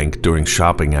left the bank during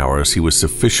shopping hours, he was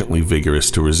sufficiently vigorous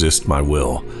to resist my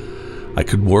will. I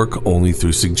could work only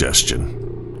through suggestion.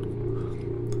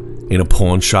 In a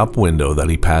pawn shop window that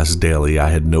he passed daily, I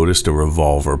had noticed a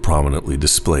revolver prominently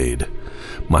displayed.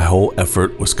 My whole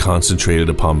effort was concentrated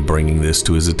upon bringing this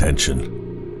to his attention.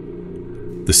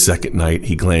 The second night,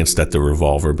 he glanced at the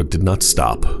revolver but did not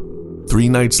stop. 3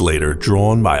 nights later,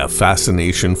 drawn by a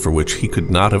fascination for which he could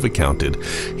not have accounted,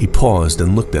 he paused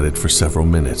and looked at it for several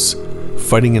minutes,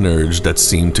 fighting an urge that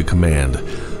seemed to command,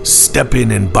 "Step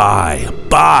in and buy!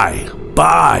 Buy!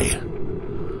 Buy!"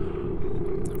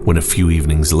 When a few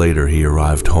evenings later he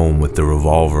arrived home with the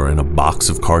revolver and a box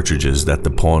of cartridges that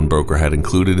the pawnbroker had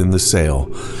included in the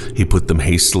sale, he put them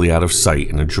hastily out of sight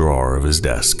in a drawer of his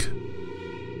desk.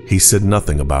 He said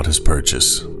nothing about his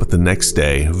purchase, but the next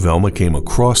day Velma came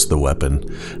across the weapon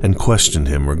and questioned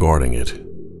him regarding it.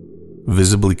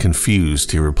 Visibly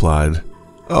confused, he replied,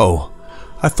 "Oh,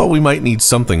 I thought we might need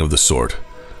something of the sort.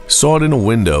 Saw it in a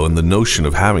window and the notion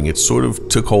of having it sort of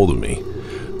took hold of me.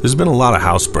 There's been a lot of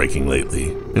housebreaking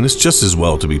lately, and it's just as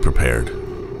well to be prepared."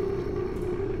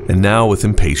 And now with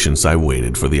impatience I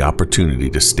waited for the opportunity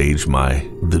to stage my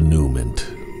denouement.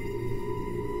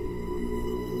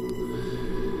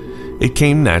 It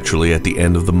came naturally at the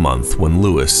end of the month when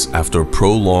Lewis, after a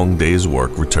prolonged day's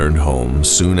work, returned home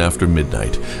soon after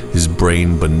midnight, his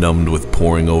brain benumbed with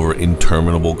poring over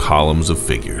interminable columns of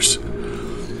figures.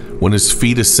 When his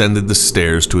feet ascended the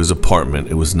stairs to his apartment,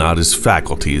 it was not his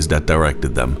faculties that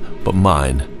directed them, but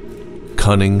mine.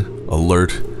 Cunning,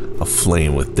 alert,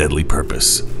 aflame with deadly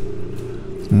purpose.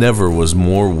 Never was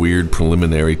more weird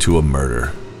preliminary to a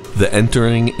murder. The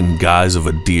entering in guise of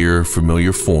a dear,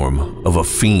 familiar form, of a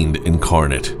fiend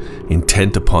incarnate,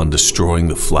 intent upon destroying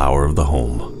the flower of the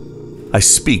home. I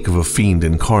speak of a fiend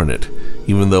incarnate,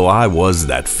 even though I was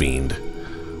that fiend.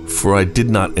 For I did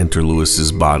not enter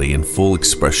Lewis's body in full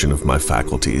expression of my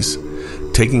faculties.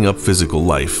 Taking up physical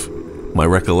life, my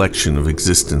recollection of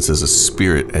existence as a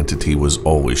spirit entity was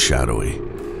always shadowy.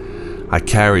 I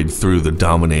carried through the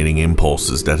dominating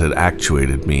impulses that had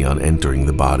actuated me on entering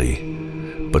the body,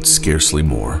 but scarcely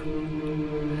more.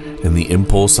 And the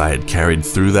impulse I had carried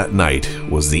through that night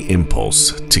was the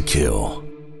impulse to kill.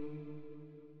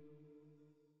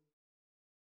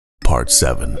 Part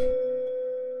 7.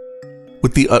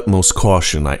 With the utmost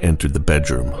caution, I entered the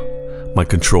bedroom. My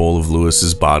control of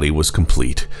Lewis's body was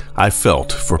complete. I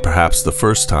felt, for perhaps the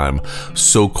first time,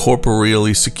 so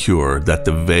corporeally secure that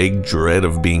the vague dread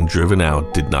of being driven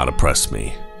out did not oppress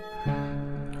me.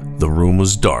 The room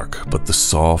was dark, but the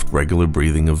soft, regular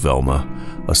breathing of Velma,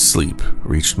 asleep,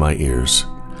 reached my ears.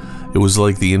 It was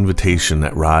like the invitation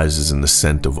that rises in the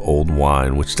scent of old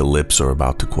wine which the lips are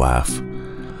about to quaff,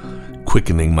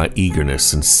 quickening my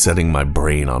eagerness and setting my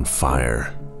brain on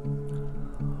fire.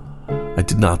 I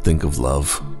did not think of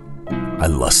love. I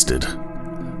lusted.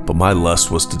 But my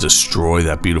lust was to destroy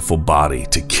that beautiful body,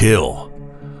 to kill.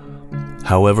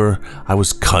 However, I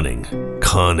was cunning.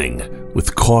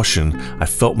 With caution, I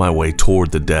felt my way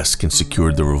toward the desk and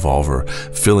secured the revolver,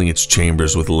 filling its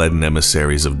chambers with leaden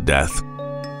emissaries of death.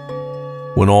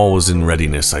 When all was in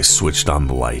readiness, I switched on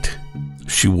the light.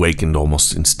 She wakened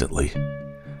almost instantly.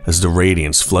 As the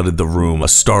radiance flooded the room, a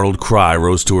startled cry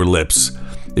rose to her lips.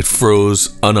 It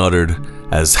froze unuttered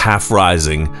as, half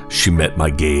rising, she met my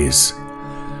gaze.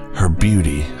 Her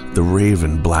beauty, the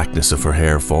raven blackness of her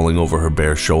hair falling over her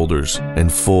bare shoulders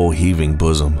and full heaving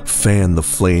bosom, fanned the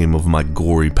flame of my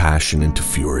gory passion into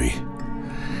fury.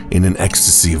 In an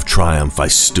ecstasy of triumph, I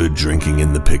stood drinking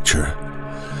in the picture,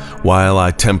 while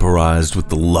I temporized with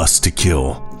the lust to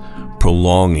kill,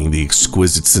 prolonging the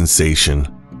exquisite sensation.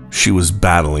 She was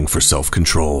battling for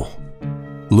self-control.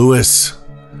 "Lewis!"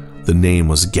 The name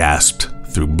was gasped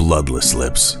through bloodless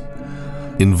lips.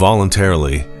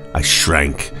 Involuntarily, I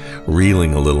shrank,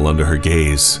 reeling a little under her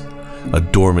gaze. A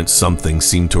dormant something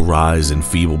seemed to rise in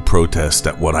feeble protest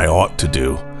at what I ought to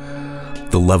do.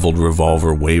 The leveled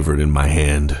revolver wavered in my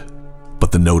hand,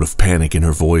 but the note of panic in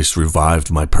her voice revived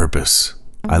my purpose.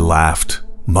 I laughed,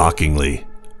 mockingly.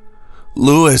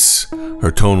 "Lewis!"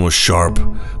 Her tone was sharp,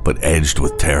 but edged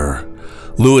with terror.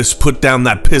 "Lewis, put down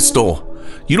that pistol!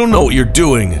 You don't know what you're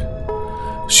doing!"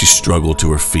 She struggled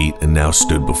to her feet and now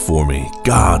stood before me.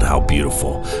 God, how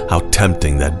beautiful, how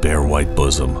tempting that bare white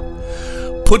bosom.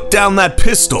 "Put down that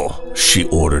pistol!" she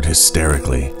ordered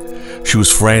hysterically. She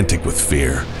was frantic with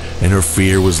fear. and her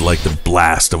fear was like the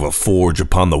blast of a forge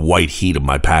upon the white heat of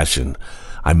my passion.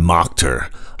 I mocked her.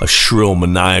 A shrill,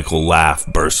 maniacal laugh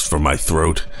burst from my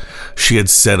throat. She had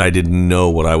said I didn't know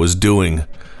what I was doing.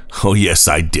 Oh yes,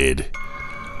 I did.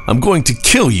 "I'm going to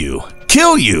kill you!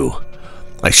 Kill you!"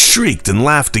 I shrieked and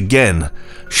laughed again.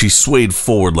 She swayed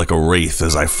forward like a wraith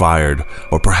as I fired,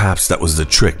 or perhaps that was the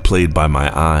trick played by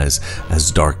my eyes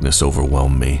as darkness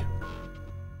overwhelmed me.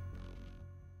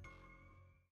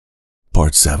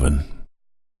 Part 7.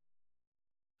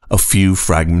 A few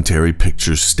fragmentary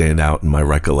pictures stand out in my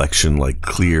recollection like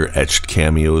clear etched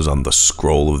cameos on the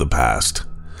scroll of the past.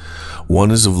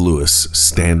 One is of Lewis,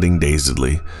 standing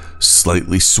dazedly,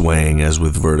 slightly swaying as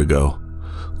with vertigo,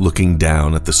 looking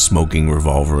down at the smoking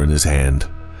revolver in his hand.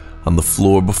 On the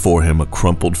floor before him, a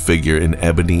crumpled figure in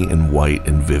ebony and white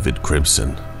and vivid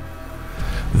crimson.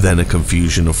 Then a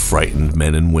confusion of frightened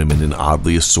men and women in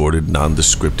oddly assorted,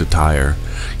 nondescript attire,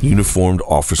 uniformed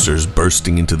officers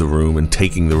bursting into the room and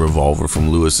taking the revolver from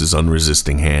Lewis's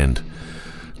unresisting hand.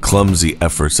 Clumsy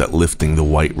efforts at lifting the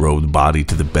white-robed body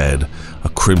to the bed, a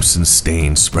crimson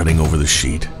stain spreading over the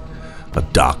sheet. A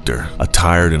doctor,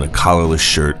 attired in a collarless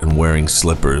shirt and wearing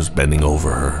slippers, bending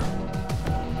over her.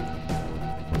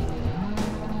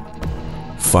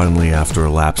 Finally, after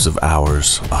a lapse of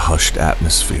hours, a hushed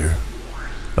atmosphere.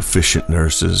 Efficient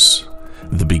nurses,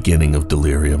 the beginning of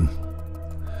delirium.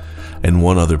 And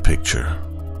one other picture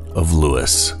of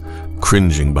Lewis,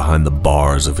 cringing behind the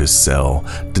bars of his cell,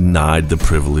 denied the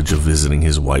privilege of visiting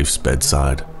his wife's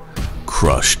bedside,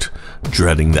 crushed,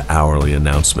 dreading the hourly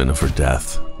announcement of her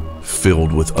death,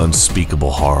 filled with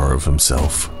unspeakable horror of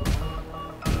himself.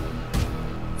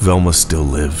 Velma still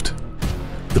lived.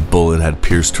 The bullet had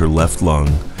pierced her left lung,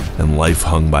 and life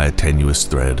hung by a tenuous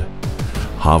thread.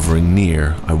 Hovering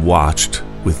near, I watched,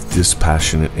 with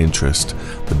dispassionate interest,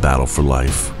 the battle for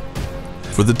life.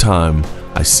 For the time,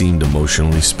 I seemed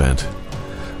emotionally spent.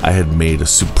 I had made a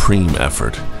supreme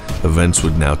effort. Events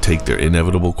would now take their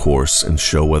inevitable course and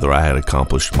show whether I had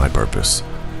accomplished my purpose.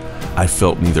 I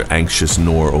felt neither anxious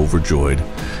nor overjoyed,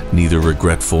 neither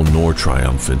regretful nor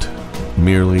triumphant,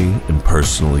 merely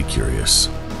impersonally curious.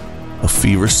 A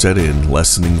fever set in,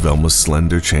 lessening Velma's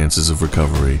slender chances of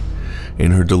recovery.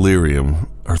 In her delirium,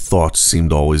 her thoughts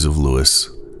seemed always of Lewis.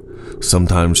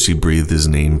 Sometimes she breathed his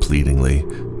name pleadingly,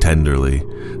 tenderly,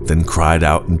 then cried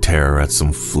out in terror at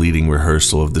some fleeting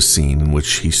rehearsal of the scene in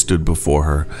which he stood before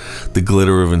her, the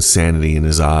glitter of insanity in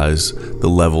his eyes, the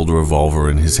leveled revolver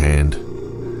in his hand.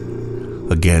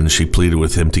 Again, she pleaded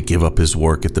with him to give up his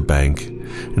work at the bank,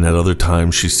 and at other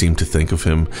times she seemed to think of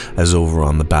him as over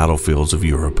on the battlefields of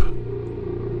Europe.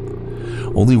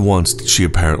 Only once did she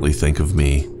apparently think of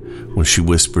me, when she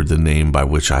whispered the name by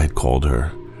which I had called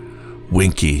her,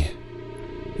 Winky,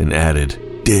 and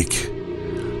added, Dick.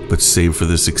 But save for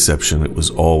this exception, it was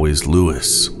always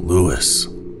Lewis, Lewis.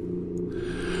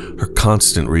 Her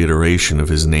constant reiteration of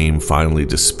his name finally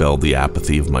dispelled the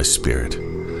apathy of my spirit.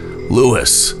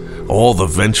 Lewis! All the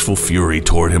vengeful fury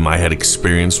toward him I had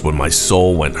experienced when my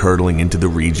soul went hurtling into the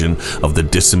region of the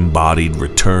disembodied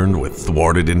returned with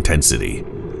thwarted intensity.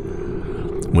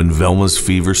 When Velma's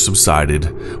fever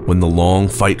subsided, when the long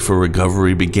fight for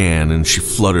recovery began and she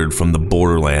fluttered from the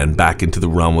borderland back into the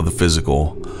realm of the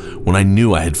physical, when I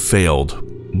knew I had failed,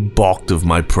 balked of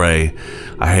my prey,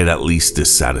 I had at least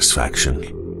this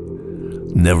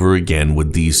satisfaction. Never again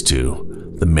would these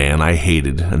two, the man I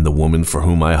hated and the woman for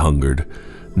whom I hungered,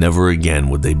 never again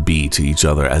would they be to each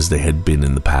other as they had been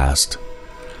in the past.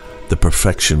 The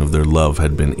perfection of their love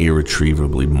had been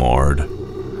irretrievably marred.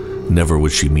 Never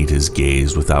would she meet his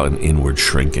gaze without an inward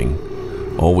shrinking.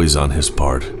 Always on his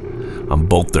part, on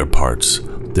both their parts,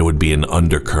 there would be an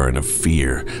undercurrent of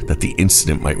fear that the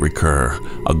incident might recur,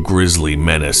 a grisly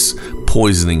menace,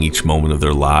 poisoning each moment of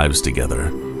their lives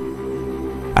together.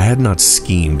 I had not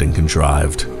schemed and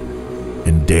contrived,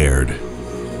 and dared,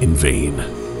 in vain.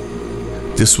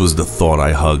 This was the thought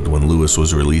I hugged when Lewis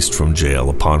was released from jail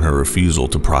upon her refusal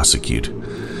to prosecute.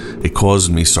 It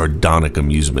caused me sardonic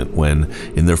amusement when,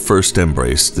 in their first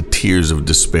embrace, the tears of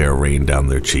despair rained down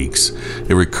their cheeks.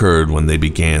 It recurred when they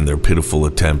began their pitiful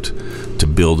attempt to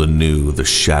build anew the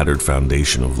shattered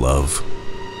foundation of love.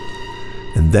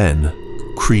 And then,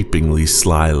 creepingly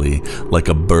slyly, like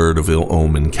a bird of ill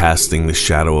omen casting the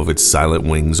shadow of its silent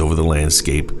wings over the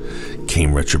landscape,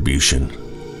 came retribution.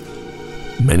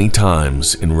 Many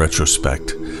times, in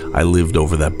retrospect, I lived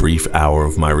over that brief hour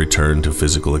of my return to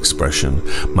physical expression,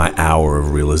 my hour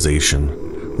of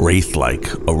realization.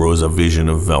 Wraith-like arose a vision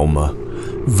of Velma.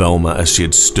 Velma as she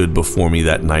had stood before me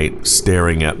that night,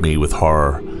 staring at me with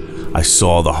horror. I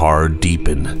saw the horror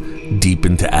deepen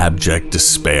to abject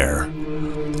despair.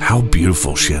 How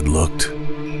beautiful she had looked.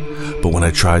 But when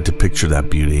I tried to picture that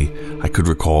beauty, I could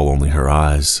recall only her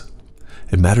eyes.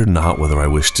 It mattered not whether I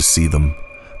wished to see them.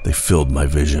 They filled my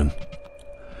vision.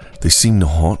 They seemed to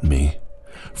haunt me.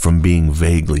 From being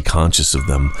vaguely conscious of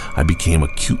them, I became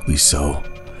acutely so.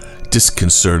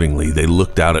 Disconcertingly, they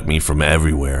looked out at me from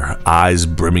everywhere, eyes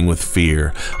brimming with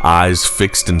fear, eyes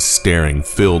fixed and staring,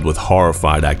 filled with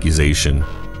horrified accusation.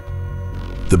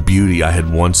 The beauty I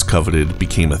had once coveted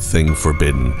became a thing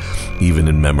forbidden, even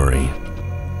in memory.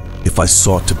 If I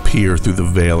sought to peer through the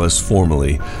veil as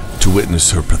formerly, to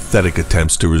witness her pathetic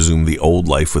attempts to resume the old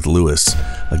life with Lewis,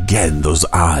 again those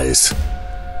eyes.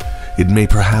 It may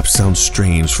perhaps sound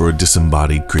strange for a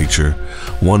disembodied creature,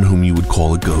 one whom you would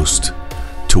call a ghost,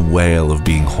 to wail of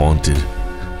being haunted,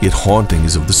 yet haunting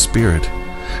is of the spirit,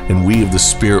 and we of the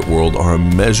spirit world are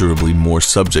immeasurably more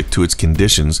subject to its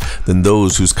conditions than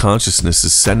those whose consciousness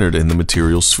is centered in the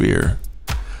material sphere.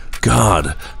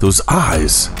 God, those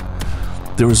eyes!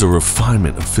 There is a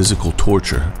refinement of physical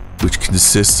torture, which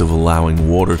consists of allowing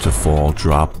water to fall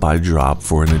drop by drop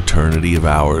for an eternity of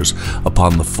hours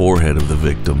upon the forehead of the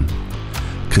victim.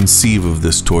 Conceive of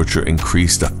this torture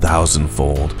increased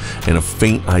 1,000-fold, and a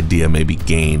faint idea may be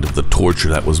gained of the torture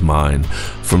that was mine,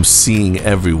 from seeing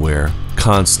everywhere,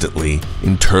 constantly,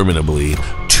 interminably,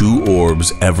 two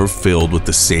orbs ever filled with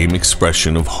the same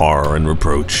expression of horror and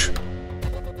reproach.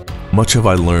 Much have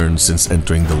I learned since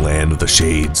entering the land of the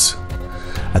shades.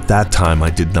 At that time I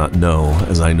did not know,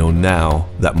 as I know now,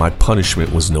 that my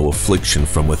punishment was no affliction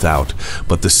from without,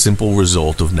 but the simple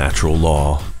result of natural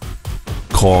law.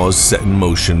 Cause set in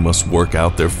motion must work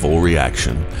out their full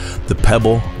reaction. The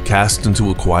pebble, cast into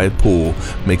a quiet pool,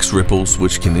 makes ripples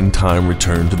which can in time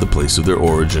return to the place of their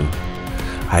origin.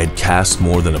 I had cast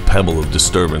more than a pebble of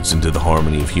disturbance into the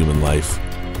harmony of human life.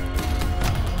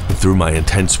 And through my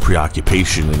intense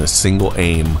preoccupation in a single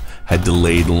aim, had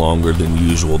delayed longer than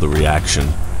usual the reaction.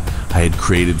 I had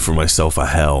created for myself a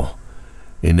hell.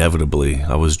 Inevitably,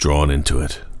 I was drawn into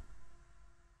it.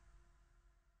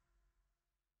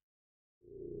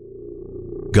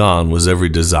 Gone was every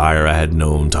desire I had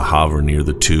known to hover near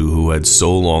the two who had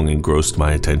so long engrossed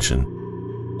my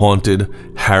attention. Haunted,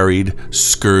 harried,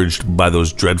 scourged by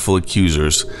those dreadful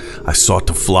accusers, I sought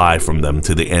to fly from them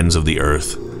to the ends of the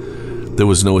earth. There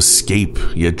was no escape,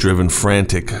 yet driven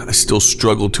frantic, I still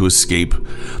struggled to escape,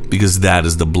 because that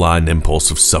is the blind impulse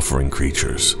of suffering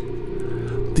creatures.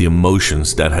 The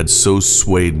emotions that had so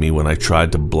swayed me when I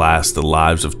tried to blast the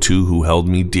lives of two who held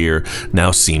me dear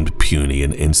now seemed puny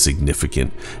and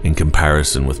insignificant in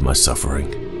comparison with my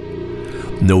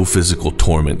suffering. No physical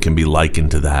torment can be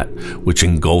likened to that which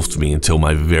engulfed me until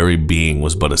my very being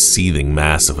was but a seething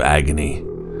mass of agony.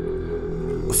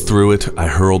 Through it, I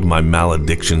hurled my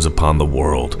maledictions upon the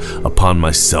world, upon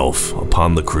myself,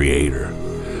 upon the Creator.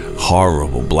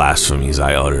 Horrible blasphemies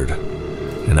I uttered,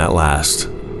 and at last,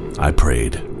 I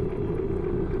prayed.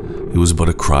 It was but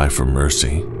a cry for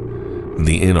mercy,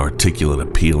 the inarticulate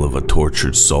appeal of a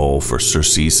tortured soul for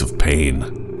surcease of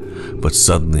pain. But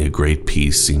suddenly a great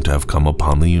peace seemed to have come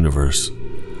upon the universe.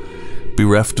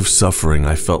 Bereft of suffering,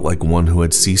 I felt like one who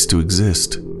had ceased to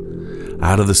exist.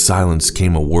 Out of the silence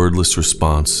came a wordless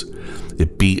response.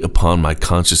 It beat upon my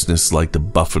consciousness like the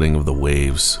buffeting of the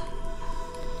waves.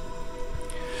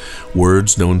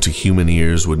 Words known to human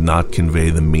ears would not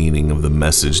convey the meaning of the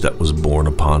message that was borne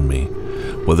upon me.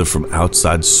 Whether from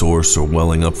outside source or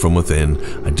welling up from within,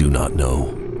 I do not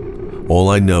know. All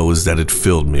I know is that it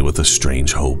filled me with a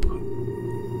strange hope.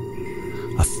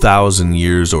 1,000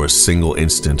 years or a single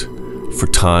instant, for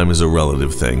time is a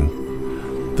relative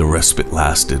thing. The respite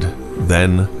lasted.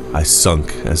 Then I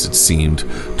sunk, as it seemed,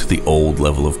 to the old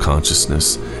level of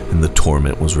consciousness, and the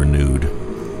torment was renewed.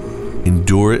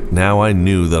 Endure it now I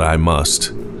knew that I must,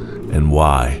 and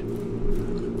why.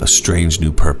 A strange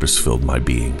new purpose filled my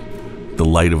being. The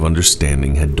light of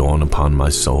understanding had dawned upon my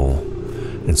soul,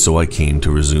 and so I came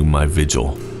to resume my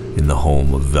vigil in the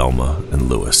home of Velma and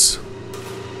Lewis.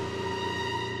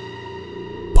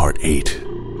 Part 8.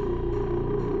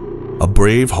 A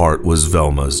brave heart was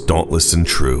Velma's, dauntless and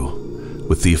true,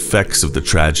 with the effects of the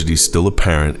tragedy still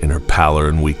apparent in her pallor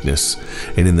and weakness,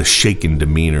 and in the shaken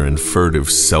demeanor and furtive,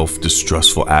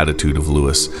 self-distrustful attitude of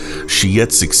Lewis. She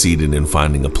yet succeeded in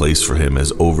finding a place for him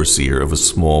as overseer of a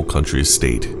small country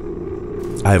estate.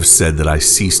 I have said that I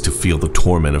ceased to feel the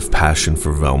torment of passion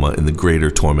for Velma in the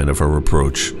greater torment of her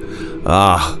reproach.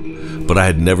 But I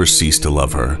had never ceased to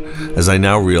love her. As I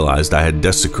now realized, I had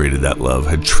desecrated that love,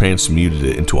 had transmuted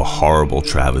it into a horrible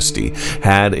travesty,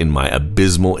 had, in my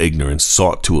abysmal ignorance,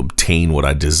 sought to obtain what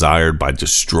I desired by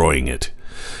destroying it.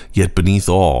 Yet beneath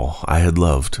all, I had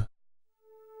loved.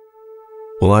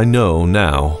 Well, I know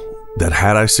now that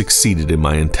had I succeeded in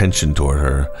my intention toward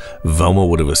her, Velma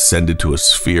would have ascended to a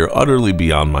sphere utterly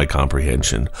beyond my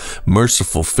comprehension.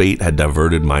 Merciful fate had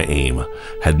diverted my aim,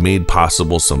 had made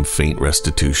possible some faint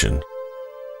restitution.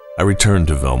 I returned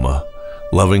to Velma,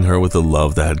 loving her with a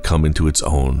love that had come into its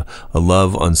own, a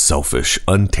love unselfish,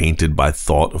 untainted by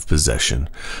thought of possession.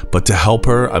 But to help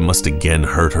her, I must again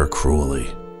hurt her cruelly.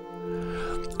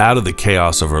 Out of the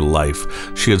chaos of her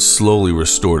life, she had slowly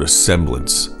restored a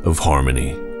semblance of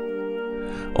harmony.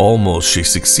 Almost she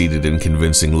succeeded in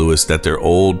convincing Louis that their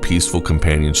old peaceful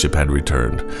companionship had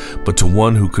returned, but to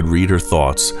one who could read her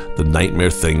thoughts, the nightmare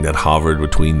thing that hovered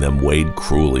between them weighed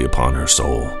cruelly upon her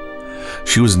soul.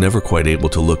 She was never quite able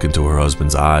to look into her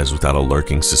husband's eyes without a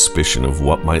lurking suspicion of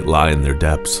what might lie in their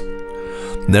depths.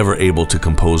 Never able to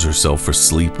compose herself for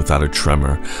sleep without a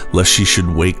tremor, lest she should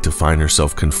wake to find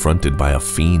herself confronted by a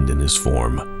fiend in his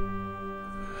form.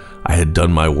 I had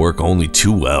done my work only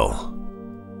too well.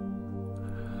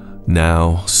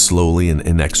 Now, slowly and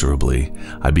inexorably,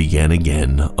 I began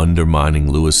again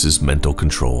undermining Louis's mental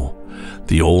control.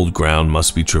 The old ground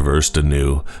must be traversed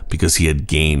anew, because he had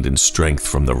gained in strength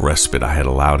from the respite I had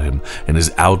allowed him, and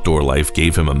his outdoor life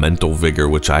gave him a mental vigor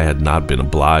which I had not been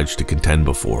obliged to contend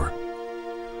before.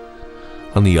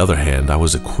 On the other hand, I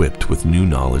was equipped with new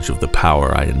knowledge of the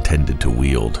power I intended to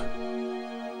wield.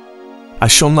 I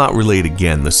shall not relate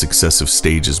again the successive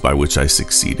stages by which I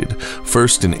succeeded,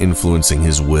 first in influencing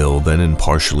his will, then in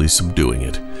partially subduing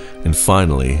it, and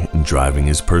finally in driving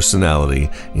his personality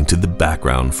into the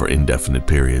background for indefinite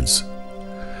periods.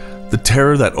 The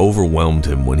terror that overwhelmed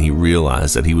him when he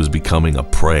realized that he was becoming a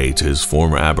prey to his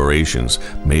former aberrations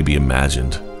may be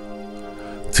imagined.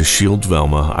 To shield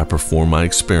Velma, I performed my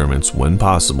experiments when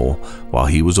possible while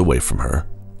he was away from her.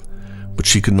 But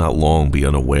she could not long be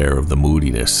unaware of the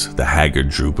moodiness, the haggard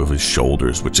droop of his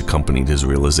shoulders which accompanied his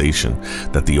realization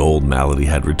that the old malady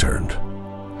had returned.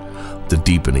 The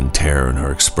deepening terror in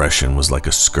her expression was like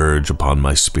a scourge upon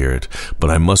my spirit, but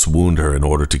I must wound her in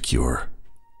order to cure.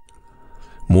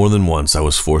 More than once I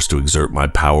was forced to exert my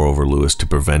power over Louis to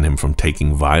prevent him from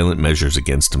taking violent measures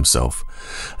against himself.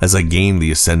 As I gained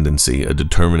the ascendancy, a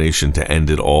determination to end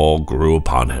it all grew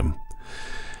upon him.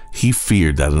 He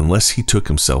feared that unless he took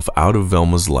himself out of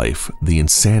Velma's life, the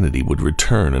insanity would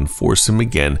return and force him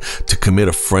again to commit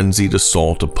a frenzied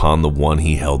assault upon the one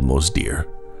he held most dear.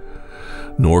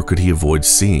 Nor could he avoid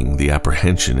seeing the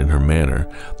apprehension in her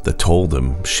manner that told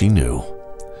him she knew,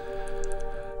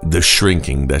 the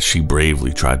shrinking that she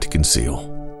bravely tried to conceal.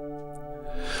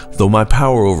 Though my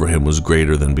power over him was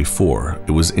greater than before,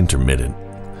 it was intermittent.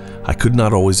 I could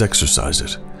not always exercise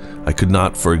it. I could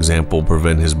not, for example,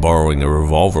 prevent his borrowing a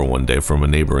revolver one day from a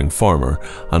neighboring farmer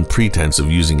on pretense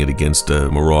of using it against a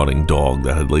marauding dog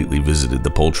that had lately visited the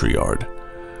poultry yard.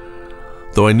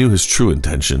 Though I knew his true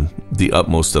intention, the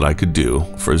utmost that I could do,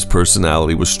 for his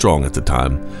personality was strong at the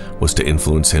time, was to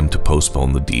influence him to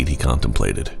postpone the deed he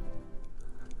contemplated.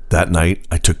 That night,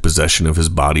 I took possession of his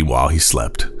body while he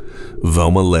slept.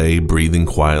 Velma lay breathing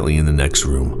quietly in the next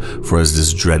room, for as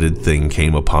this dreaded thing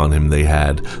came upon him they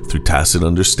had, through tacit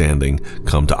understanding,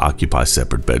 come to occupy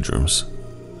separate bedrooms.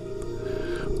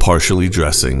 Partially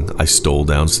dressing, I stole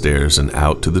downstairs and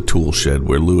out to the tool shed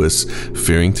where Louis,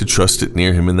 fearing to trust it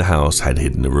near him in the house, had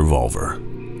hidden a revolver.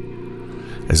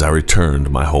 As I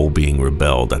returned, my whole being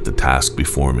rebelled at the task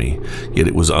before me, yet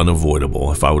it was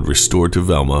unavoidable if I would restore to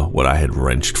Velma what I had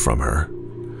wrenched from her.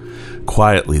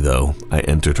 Quietly, though, I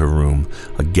entered her room.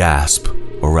 A gasp,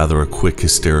 or rather a quick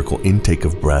hysterical intake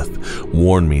of breath,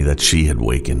 warned me that she had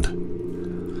wakened.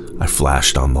 I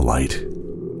flashed on the light.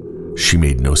 She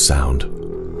made no sound.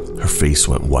 Her face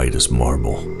went white as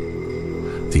marble.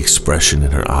 The expression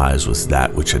in her eyes was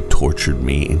that which had tortured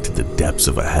me into the depths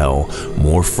of a hell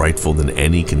more frightful than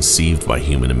any conceived by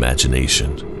human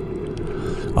imagination.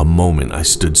 A moment I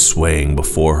stood swaying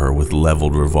before her with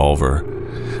leveled revolver,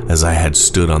 as I had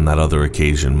stood on that other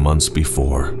occasion months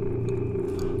before.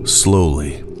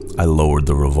 Slowly, I lowered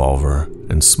the revolver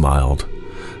and smiled,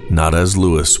 not as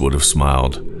Louis would have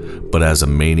smiled, but as a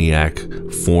maniac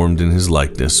formed in his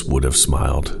likeness would have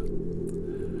smiled.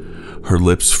 Her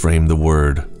lips framed the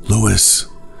word, "Louis,"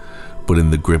 but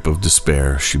in the grip of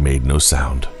despair she made no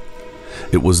sound.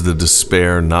 It was the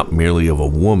despair not merely of a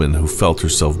woman who felt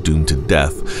herself doomed to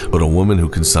death, but a woman who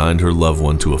consigned her loved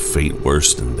one to a fate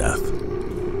worse than death.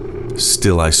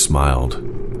 Still I smiled,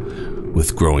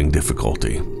 with growing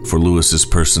difficulty, for Louis's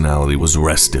personality was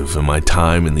restive and my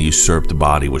time in the usurped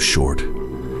body was short.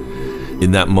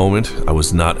 In that moment, I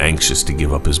was not anxious to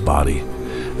give up his body.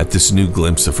 At this new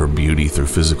glimpse of her beauty through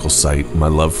physical sight, my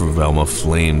love for Velma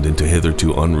flamed into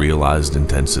hitherto unrealized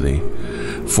intensity.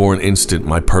 For an instant,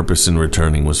 my purpose in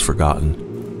returning was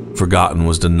forgotten. Forgotten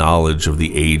was the knowledge of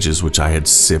the ages which I had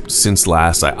sipped since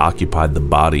last I occupied the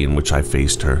body in which I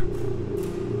faced her.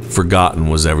 Forgotten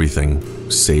was everything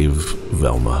save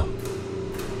Velma.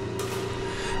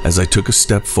 As I took a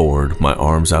step forward, my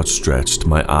arms outstretched,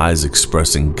 my eyes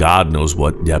expressing God knows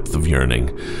what depth of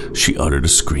yearning, she uttered a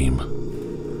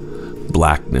scream.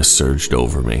 Blackness surged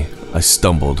over me. I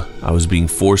stumbled. I was being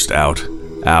forced out.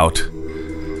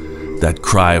 That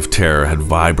cry of terror had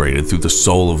vibrated through the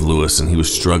soul of Lewis, and he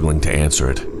was struggling to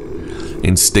answer it.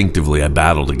 Instinctively, I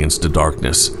battled against the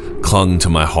darkness, clung to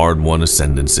my hard-won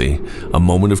ascendancy. A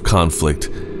moment of conflict,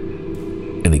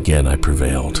 and again I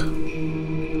prevailed.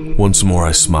 Once more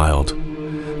I smiled.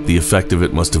 The effect of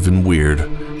it must have been weird,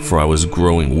 for I was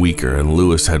growing weaker, and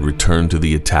Lewis had returned to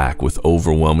the attack with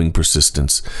overwhelming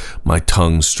persistence. My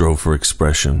tongue strove for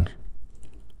expression.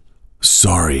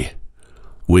 "Sorry,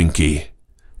 Winky.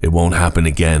 It won't happen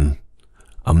again.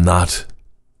 I'm not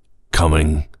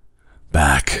coming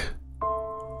back."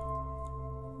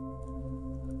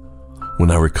 When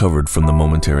I recovered from the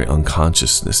momentary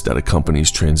unconsciousness that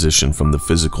accompanies transition from the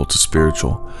physical to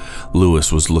spiritual,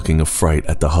 Lewis was looking affright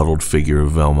at the huddled figure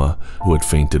of Velma, who had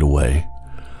fainted away.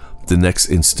 The next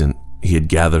instant, he had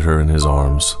gathered her in his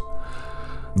arms.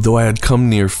 Though I had come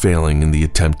near failing in the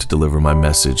attempt to deliver my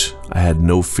message, I had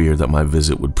no fear that my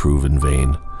visit would prove in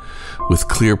vain. With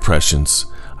clear prescience,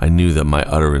 I knew that my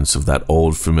utterance of that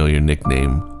old familiar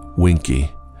nickname,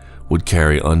 Winky, would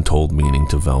carry untold meaning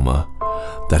to Velma,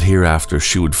 that hereafter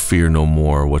she would fear no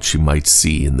more what she might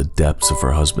see in the depths of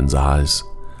her husband's eyes,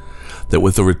 that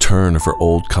with a return of her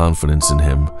old confidence in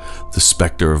him, the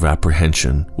specter of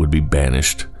apprehension would be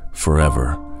banished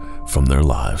forever from their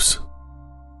lives.